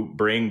to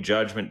bring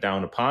judgment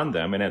down upon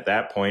them. And at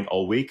that point,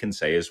 all we can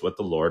say is what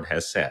the Lord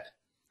has said.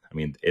 I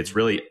mean, it's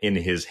really in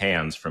his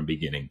hands from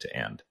beginning to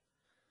end.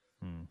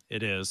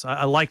 It is.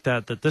 I like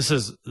that this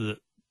is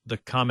the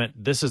comment,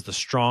 this is the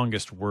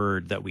strongest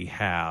word that we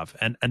have.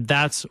 And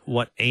that's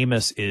what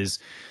Amos is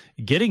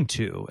getting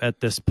to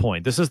at this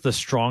point. This is the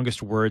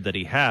strongest word that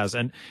he has.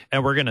 And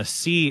we're going to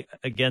see,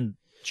 again,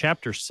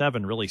 chapter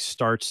 7 really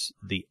starts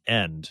the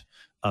end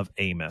of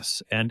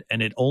Amos, and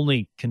it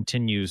only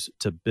continues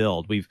to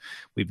build. We've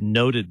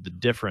noted the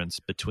difference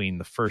between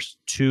the first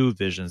two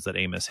visions that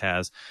Amos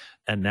has,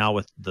 and now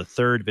with the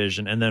third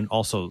vision, and then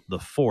also the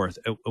fourth.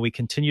 We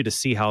continue to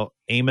see how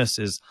Amos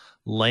is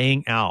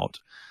laying out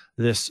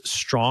this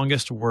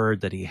strongest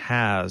word that he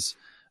has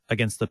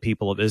against the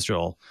people of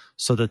Israel,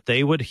 so that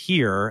they would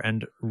hear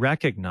and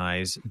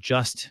recognize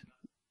just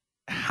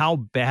how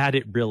bad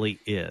it really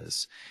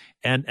is.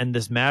 And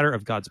this matter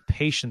of God's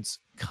patience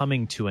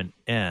coming to an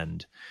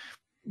end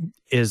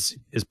is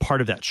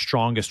part of that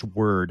strongest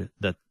word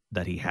that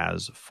he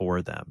has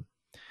for them.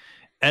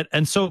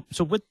 And so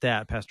with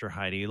that, Pastor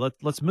Heidi,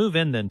 let's move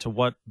in then to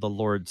what the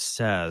Lord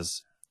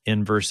says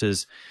in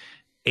verses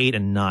 8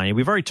 and 9.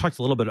 We've already talked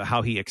a little bit about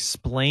how he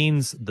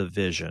explains the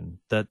vision,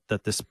 that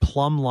this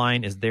plumb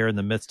line is there in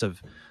the midst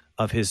of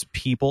his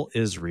people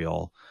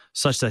Israel,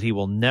 such that he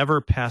will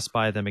never pass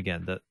by them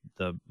again.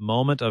 The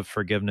moment of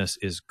forgiveness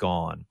is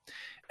gone.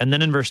 And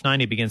then in verse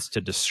 9, he begins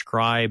to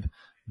describe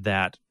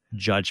that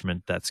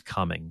judgment that's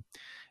coming.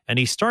 And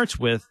he starts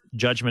with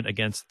judgment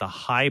against the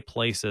high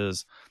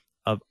places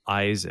of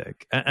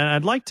Isaac. And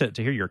I'd like to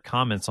hear your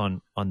comments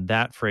on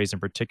that phrase in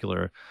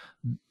particular.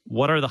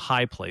 What are the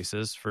high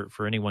places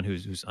for anyone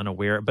who's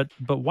unaware? But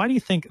why do you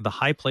think the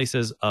high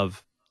places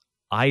of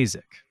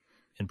Isaac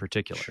in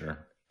particular?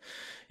 Sure.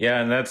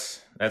 Yeah, and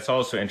that's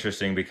also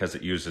interesting because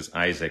it uses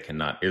Isaac and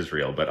not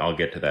Israel, but I'll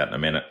get to that in a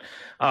minute.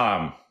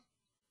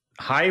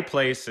 High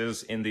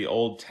places in the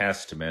Old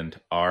Testament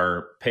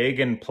are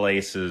pagan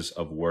places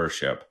of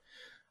worship,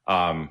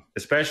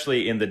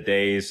 especially in the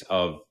days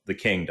of the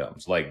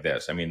kingdoms like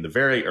this. I mean, the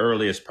very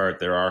earliest part,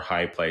 there are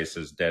high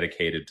places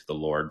dedicated to the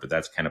Lord, but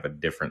that's kind of a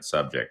different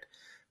subject.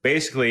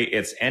 Basically,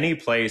 it's any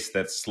place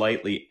that's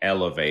slightly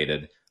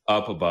elevated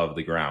up above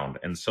the ground.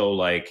 And so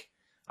like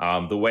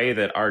the way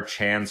that our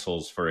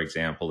chancels, for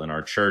example, in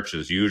our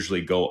churches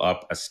usually go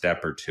up a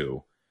step or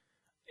two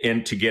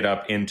to get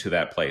up into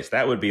that place.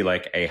 That would be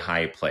like a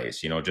high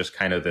place, just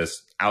kind of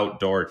this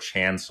outdoor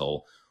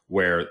chancel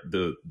where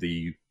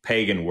the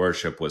pagan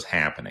worship was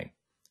happening.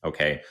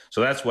 Okay,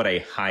 so that's what a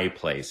high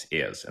place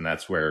is, and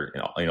that's where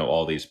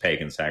all these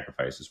pagan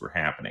sacrifices were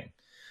happening.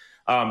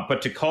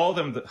 But to call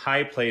them the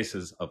high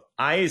places of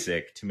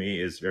Isaac to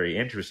me is very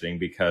interesting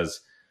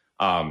because,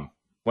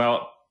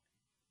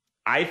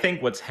 I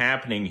think what's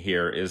happening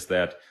here is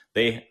that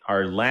they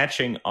are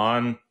latching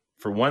on.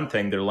 For one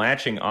thing, they're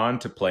latching on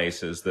to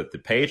places that the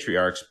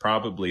patriarchs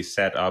probably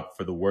set up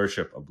for the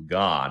worship of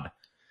God,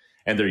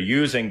 and they're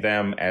using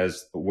them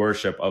as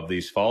worship of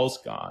these false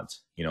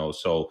gods.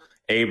 So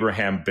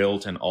Abraham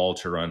built an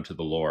altar unto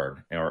the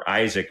Lord, or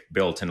Isaac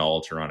built an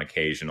altar on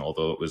occasion,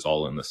 although it was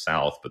all in the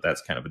south, but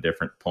that's kind of a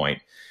different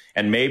point.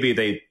 And maybe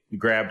they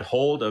grabbed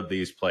hold of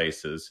these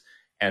places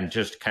and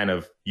just kind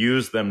of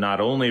used them not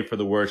only for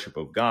the worship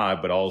of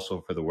God, but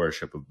also for the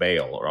worship of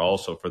Baal, or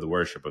also for the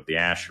worship of the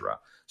Asherah.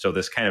 So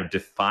this kind of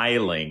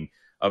defiling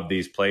of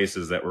these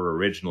places that were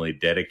originally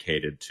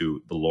dedicated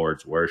to the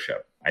Lord's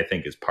worship, I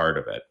think, is part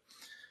of it.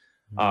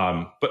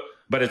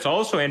 But it's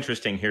also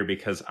interesting here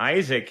because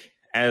Isaac,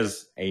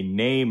 as a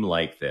name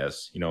like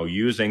this,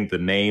 using the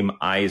name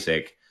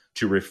Isaac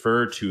to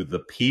refer to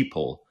the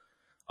people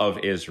of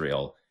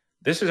Israel,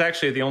 this is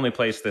actually the only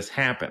place this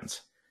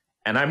happens.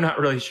 And I'm not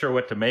really sure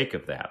what to make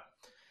of that,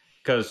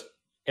 because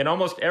in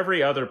almost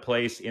every other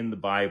place in the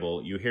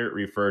Bible, you hear it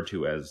referred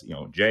to as,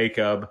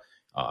 Jacob,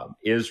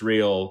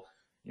 Israel,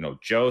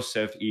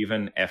 Joseph,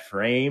 even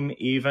Ephraim,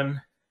 even,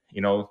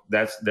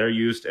 they're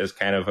used as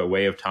kind of a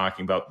way of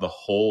talking about the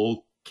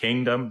whole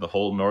kingdom, the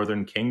whole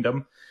northern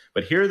kingdom.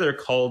 But here they're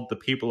called the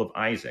people of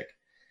Isaac.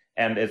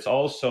 And it's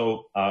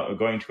also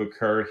going to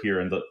occur here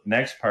in the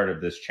next part of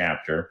this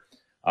chapter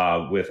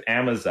with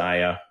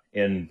Amaziah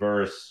in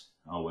verse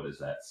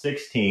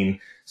 16,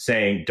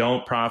 saying,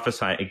 don't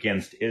prophesy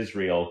against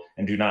Israel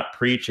and do not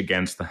preach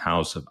against the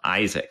house of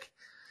Isaac.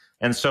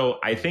 And so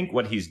I think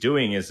what he's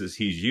doing is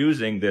he's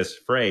using this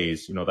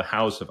phrase, the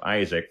house of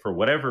Isaac, for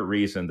whatever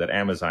reason that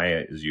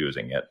Amaziah is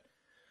using it,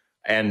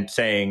 and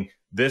saying,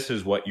 this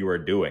is what you are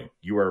doing.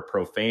 You are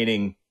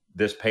profaning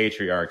this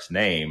patriarch's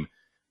name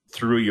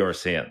through your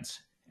sins.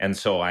 And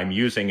so I'm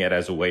using it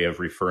as a way of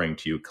referring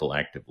to you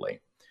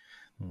collectively.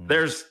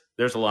 There's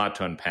there's a lot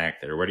to unpack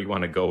there. Where do you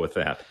want to go with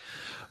that?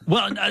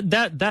 Well,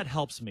 that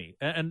helps me,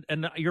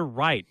 and you're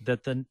right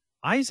that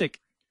Isaac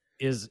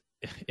is,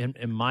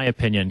 in my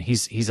opinion,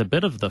 he's a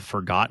bit of the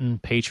forgotten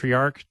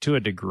patriarch to a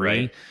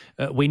degree.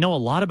 Right. We know a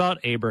lot about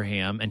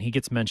Abraham, and he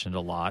gets mentioned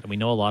a lot. We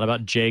know a lot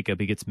about Jacob;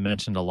 he gets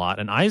mentioned a lot,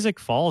 and Isaac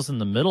falls in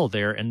the middle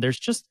there. And there's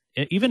just,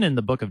 even in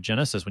the book of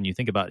Genesis, when you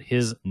think about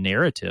his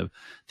narrative,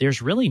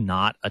 there's really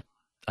not a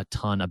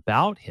ton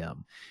about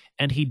him,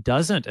 and he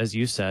doesn't, as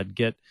you said,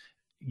 get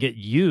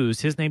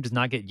used. His name does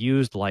not get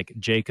used like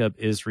Jacob,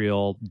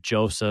 Israel,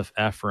 Joseph,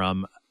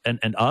 Ephraim,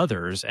 and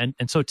others. And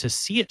so to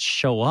see it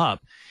show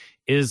up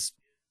is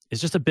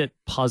just a bit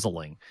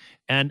puzzling,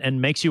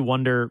 and makes you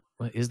wonder,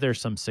 is there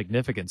some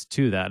significance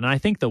to that? And I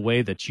think the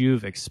way that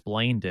you've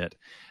explained it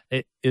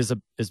is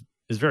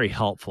very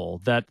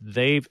helpful, that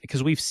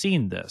because we've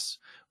seen this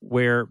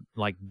where,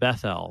 like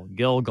Bethel,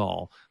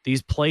 Gilgal,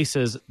 these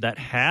places that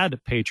had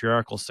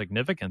patriarchal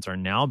significance are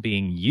now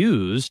being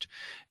used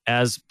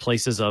as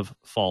places of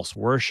false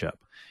worship.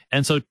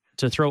 And so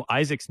to throw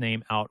Isaac's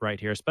name out right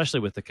here,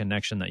 especially with the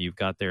connection that you've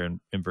got there in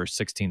verse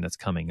 16 that's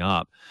coming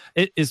up,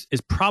 it is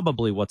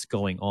probably what's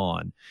going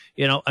on.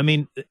 I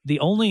mean,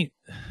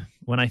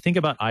 when I think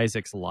about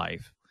Isaac's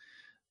life,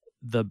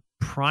 the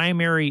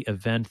primary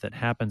event that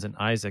happens in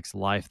Isaac's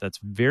life that's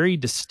very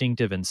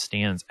distinctive and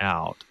stands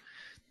out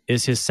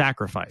is his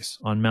sacrifice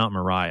on Mount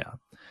Moriah.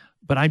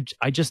 But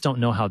I just don't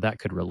know how that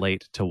could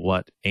relate to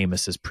what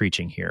Amos is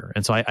preaching here.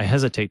 And so I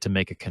hesitate to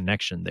make a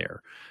connection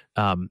there.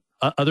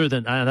 Other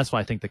than, that's why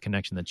I think the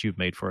connection that you've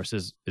made for us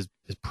is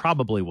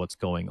probably what's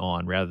going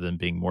on, rather than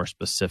being more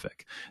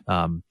specific.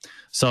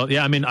 So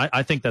yeah, I mean,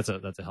 I think that's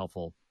a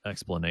helpful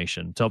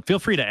explanation. So feel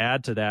free to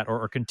add to that,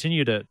 or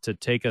continue to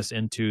take us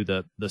into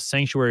the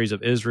sanctuaries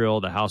of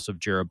Israel, the house of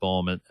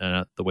Jeroboam,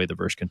 and the way the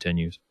verse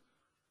continues.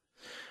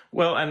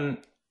 Well,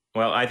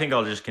 I think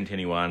I'll just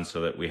continue on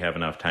so that we have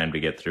enough time to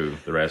get through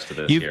the rest of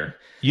this here.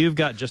 You've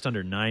got just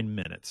under 9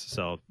 minutes,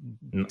 so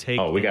take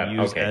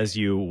as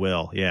you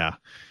will. Yeah.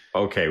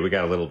 Okay, we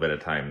got a little bit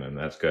of time then.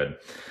 That's good.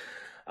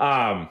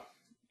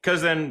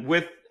 Because then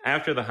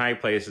after the high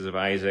places of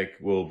Isaac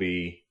will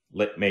be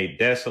made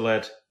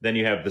desolate, then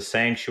you have the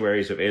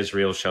sanctuaries of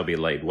Israel shall be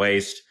laid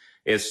waste.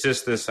 It's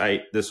just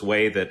this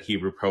way that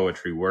Hebrew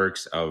poetry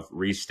works, of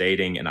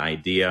restating an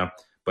idea,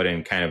 but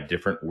in kind of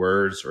different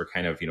words, or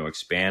kind of,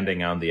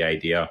 expanding on the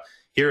idea.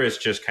 Here is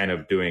just kind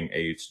of doing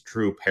a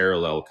true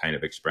parallel kind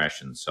of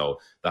expression. So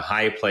the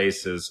high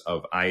places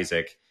of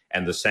Isaac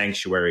and the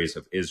sanctuaries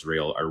of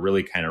Israel are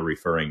really kind of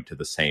referring to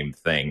the same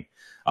thing.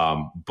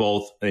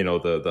 Both,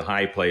 the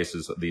high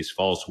places, these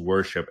false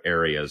worship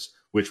areas,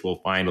 which will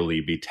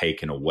finally be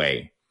taken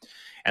away.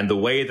 And the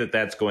way that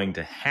that's going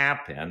to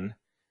happen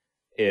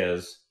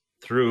is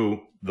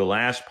through the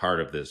last part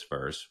of this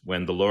verse,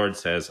 when the Lord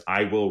says,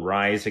 I will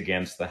rise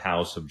against the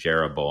house of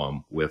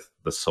Jeroboam with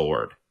the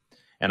sword.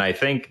 And I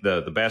think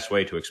the best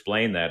way to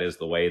explain that is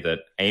the way that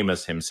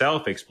Amos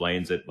himself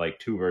explains it, like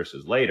 2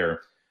 verses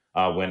later,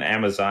 when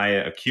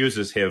Amaziah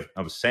accuses him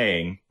of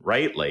saying,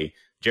 rightly,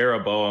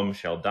 Jeroboam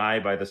shall die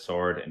by the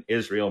sword, and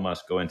Israel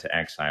must go into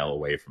exile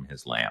away from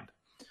his land.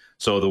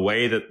 So the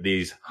way that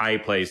these high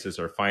places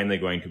are finally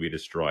going to be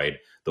destroyed,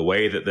 the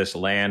way that this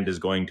land is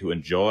going to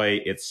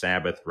enjoy its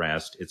Sabbath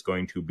rest, it's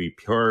going to be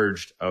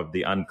purged of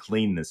the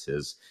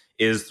uncleannesses,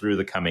 is through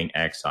the coming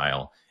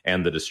exile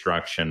and the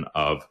destruction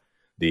of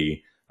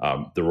the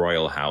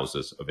royal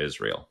houses of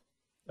Israel.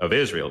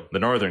 The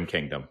northern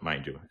kingdom,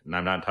 mind you. And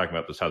I'm not talking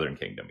about the southern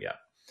kingdom yet.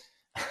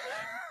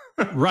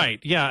 Right.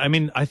 Yeah. I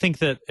mean, I think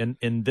that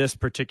in this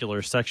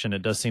particular section,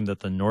 it does seem that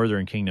the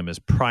northern kingdom is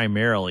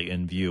primarily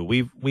in view.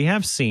 We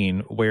have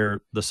seen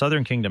where the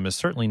southern kingdom is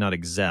certainly not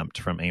exempt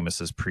from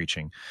Amos's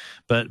preaching,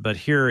 but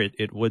here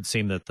it would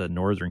seem that the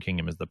northern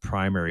kingdom is the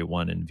primary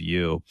one in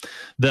view.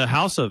 The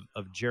house of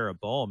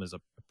Jeroboam is a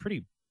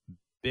pretty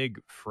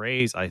big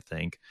phrase, I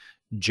think.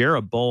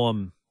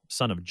 Jeroboam,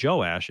 son of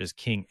Joash, is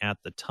king at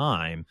the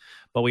time,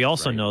 but we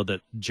also know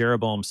that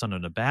Jeroboam, son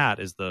of Nebat,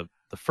 is the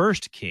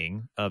first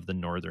king of the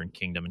northern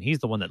kingdom, and he's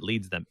the one that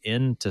leads them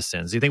into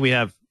sins. Do you think we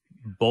have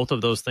both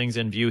of those things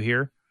in view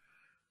here?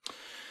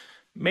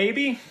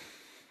 Maybe.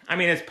 I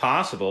mean, it's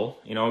possible,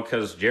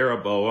 because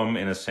Jeroboam,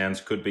 in a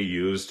sense, could be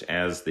used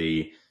as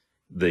the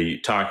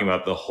talking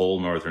about the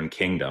whole northern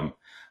kingdom.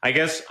 I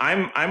guess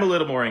I'm a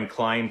little more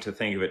inclined to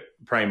think of it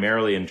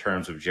primarily in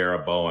terms of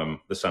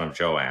Jeroboam, the son of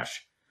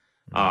Joash.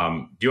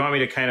 Do you want me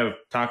to kind of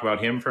talk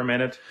about him for a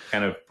minute?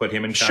 Kind of put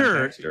him in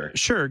context?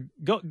 Sure.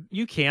 Go.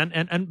 You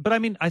can. But I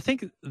mean, I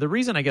think the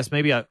reason, I guess,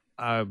 maybe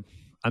I'm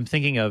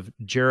thinking of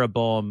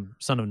Jeroboam,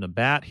 son of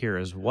Nebat here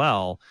as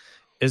well,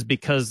 is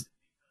because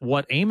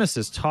what Amos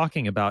is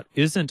talking about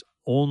isn't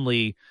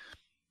only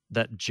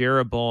that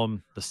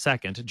Jeroboam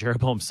II,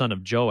 Jeroboam, son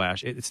of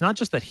Joash, it's not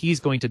just that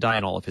he's going to die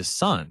and all of his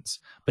sons,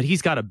 but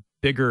he's got a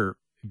bigger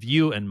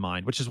view in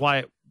mind, which is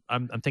why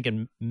I'm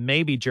thinking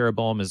maybe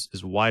Jeroboam is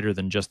wider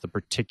than just the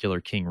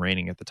particular king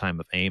reigning at the time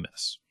of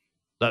Amos.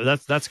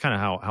 That's kind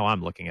of how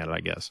I'm looking at it, I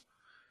guess.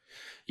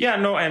 Yeah,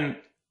 no, and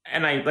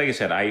I, like I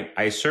said,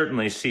 I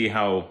certainly see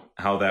how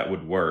that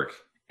would work.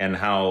 and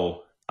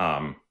how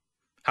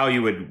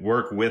you would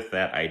work with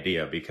that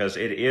idea, because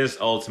it is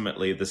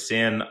ultimately the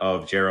sin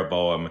of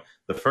Jeroboam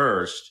the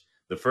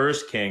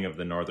first king of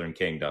the northern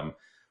kingdom,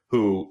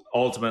 who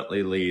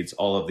ultimately leads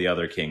all of the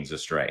other kings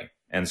astray.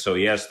 And so,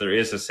 yes, there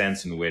is a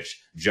sense in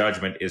which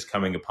judgment is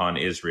coming upon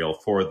Israel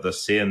for the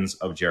sins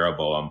of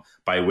Jeroboam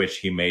by which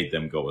he made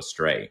them go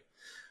astray.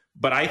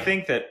 But I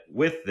think that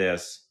with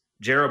this,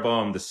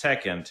 Jeroboam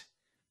II,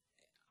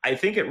 I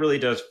think it really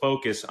does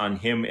focus on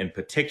him in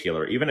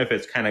particular, even if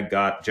it's kind of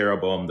got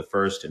Jeroboam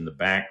I in the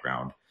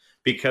background,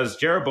 because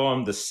Jeroboam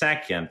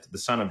II, the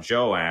son of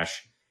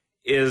Joash,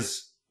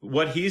 is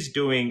what he's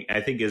doing, I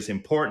think, is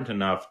important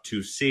enough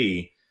to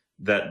see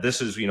that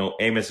this is,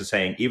 Amos is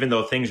saying, even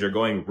though things are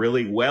going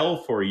really well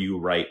for you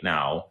right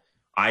now,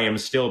 I am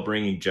still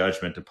bringing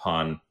judgment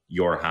upon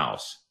your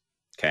house.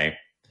 Okay?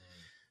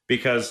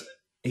 Because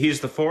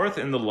he's the fourth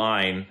in the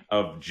line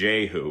of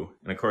Jehu.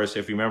 And of course,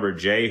 if you remember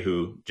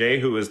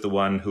Jehu is the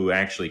one who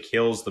actually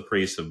kills the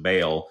priests of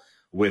Baal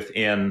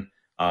within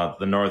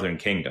the northern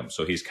kingdom.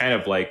 So he's kind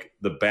of like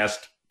the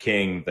best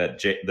king that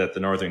the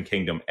northern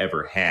kingdom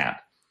ever had.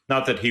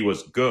 Not that he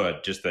was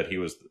good, just that he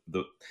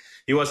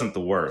wasn't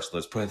the worst.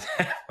 Let's put it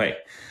that way.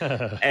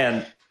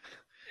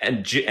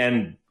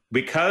 and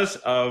because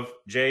of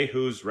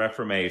Jehu's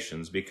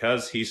reformations,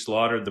 because he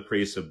slaughtered the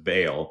priests of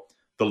Baal,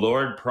 the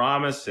Lord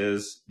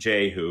promises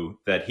Jehu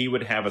that he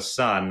would have a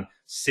son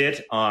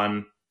sit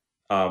on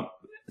the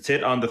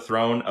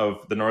throne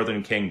of the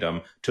northern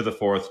kingdom to the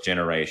fourth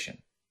generation,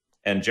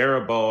 and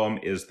Jeroboam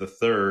is the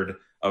third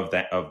of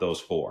those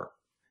four.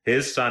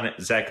 His son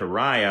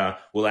Zechariah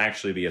will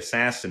actually be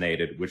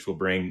assassinated, which will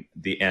bring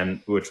the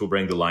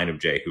line of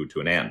Jehu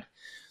to an end.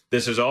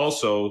 This is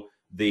also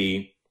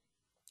the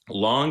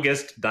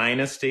longest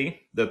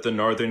dynasty that the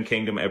northern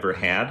kingdom ever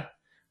had.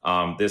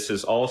 This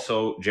is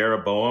also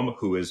Jeroboam,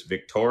 who is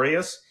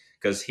victorious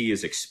because he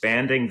is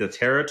expanding the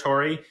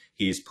territory.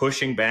 He's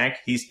pushing back.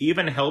 He's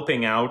even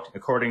helping out,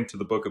 according to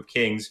the Book of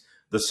Kings,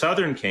 the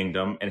southern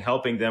kingdom and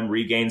helping them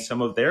regain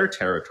some of their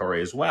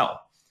territory as well.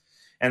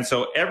 And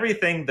so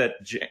everything that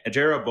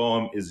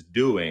Jeroboam is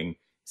doing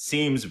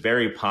seems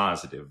very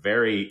positive,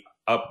 very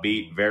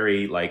upbeat,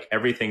 very like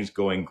everything's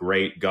going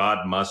great.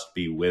 God must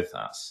be with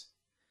us.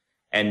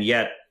 And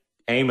yet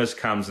Amos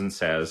comes and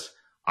says,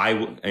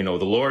 the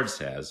Lord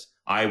says,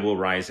 I will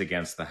rise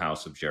against the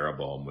house of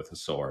Jeroboam with a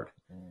sword.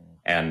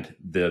 And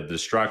the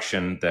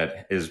destruction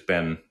that has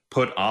been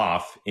put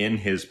off in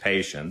his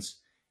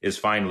patience is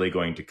finally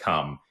going to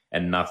come,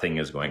 and nothing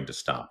is going to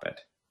stop it.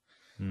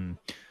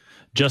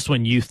 Just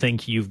when you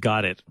think you've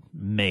got it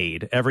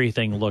made,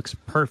 everything looks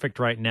perfect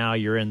right now.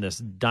 You're in this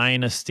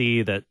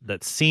dynasty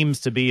that seems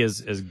to be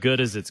as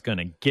good as it's going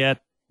to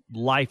get.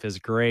 Life is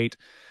great.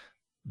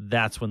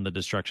 That's when the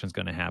destruction is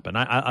going to happen.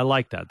 I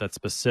like that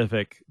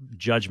specific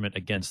judgment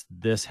against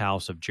this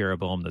house of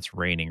Jeroboam that's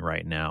reigning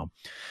right now.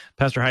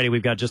 Pastor Heidi,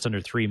 we've got just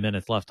under 3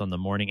 minutes left on the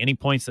morning. Any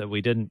points that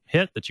we didn't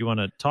hit that you want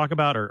to talk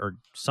about or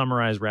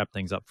summarize, wrap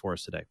things up for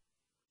us today?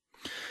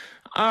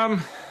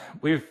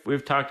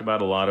 We've talked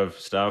about a lot of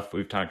stuff.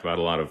 We've talked about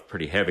a lot of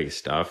pretty heavy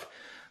stuff.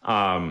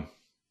 When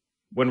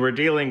we're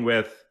dealing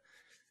with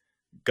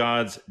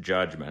God's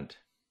judgment,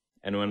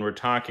 and when we're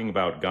talking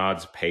about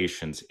God's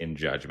patience in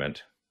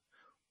judgment,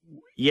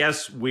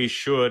 yes, we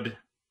should,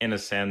 in a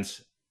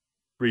sense,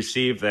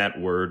 receive that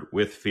word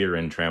with fear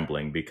and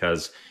trembling,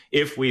 because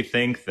if we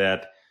think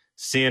that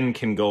sin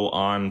can go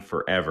on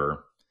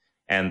forever,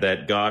 and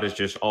that God is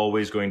just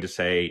always going to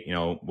say,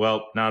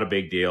 well, not a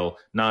big deal,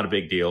 not a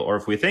big deal. Or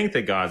if we think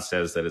that God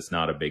says that it's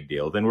not a big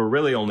deal, then we're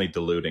really only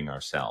deluding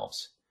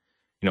ourselves.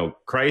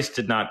 Christ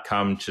did not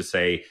come to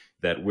say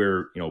that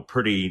we're,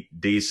 pretty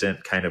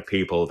decent kind of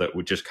people that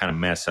would just kind of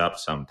mess up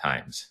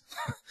sometimes.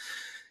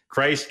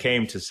 Christ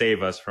came to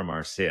save us from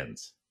our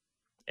sins.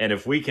 And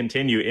if we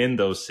continue in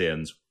those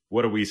sins,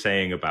 what are we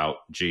saying about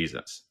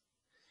Jesus?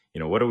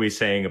 What are we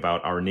saying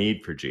about our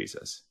need for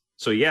Jesus?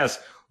 So yes,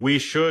 we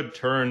should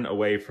turn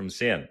away from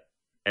sin,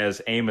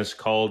 as Amos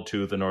called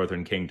to the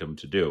northern kingdom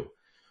to do.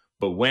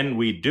 But when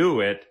we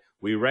do it,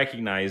 we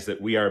recognize that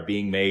we are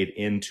being made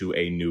into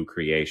a new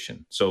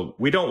creation. So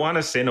we don't want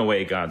to sin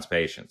away God's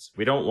patience.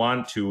 We don't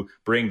want to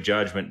bring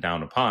judgment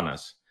down upon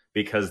us,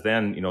 because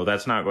then,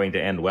 that's not going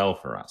to end well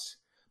for us.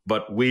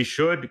 But we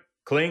should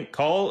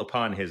call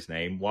upon his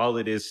name while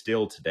it is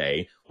still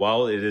today,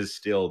 while it is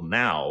still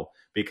now,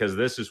 because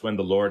this is when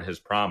the Lord has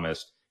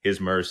promised his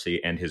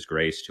mercy and his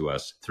grace to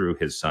us through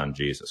his son,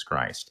 Jesus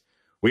Christ.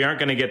 We aren't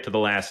going to get to the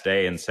last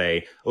day and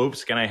say,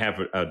 oops, can I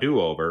have a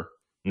do-over?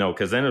 No,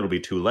 because then it'll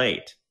be too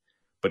late.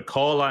 But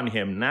call on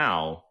him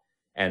now,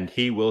 and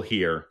he will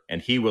hear,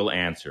 and he will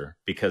answer,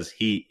 because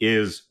he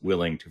is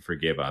willing to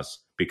forgive us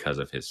because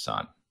of his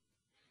son.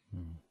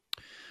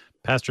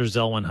 Pastor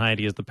Zelwyn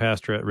Heidi is the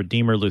pastor at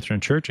Redeemer Lutheran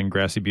Church in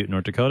Grassy Butte,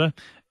 North Dakota,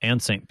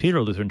 and St. Peter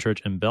Lutheran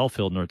Church in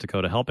Belfield, North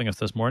Dakota, helping us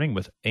this morning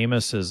with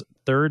Amos's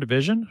third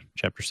vision,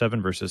 chapter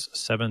 7, verses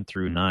 7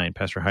 through 9.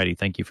 Pastor Heidi,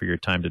 thank you for your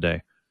time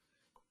today.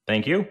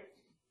 Thank you.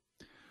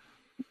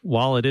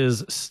 While it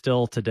is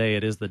still today,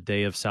 it is the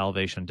day of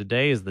salvation.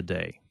 Today is the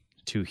day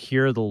to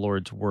hear the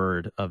Lord's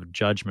word of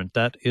judgment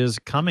that is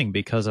coming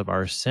because of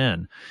our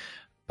sin,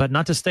 but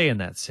not to stay in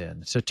that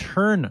sin, to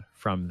turn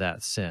from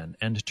that sin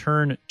and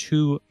turn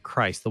to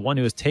Christ, the one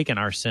who has taken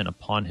our sin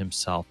upon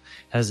himself,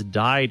 has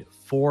died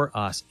for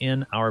us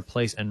in our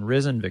place and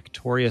risen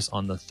victorious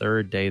on the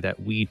third day, that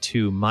we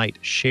too might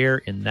share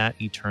in that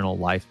eternal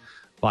life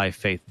by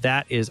faith.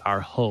 That is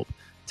our hope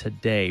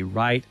today,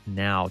 right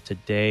now.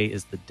 Today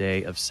is the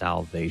day of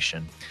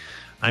salvation.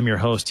 I'm your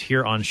host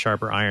here on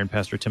Sharper Iron,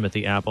 Pastor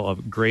Timothy Apple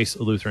of Grace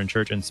Lutheran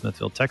Church in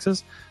Smithfield,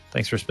 Texas.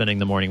 Thanks for spending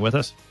the morning with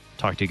us.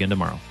 Talk to you again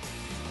tomorrow.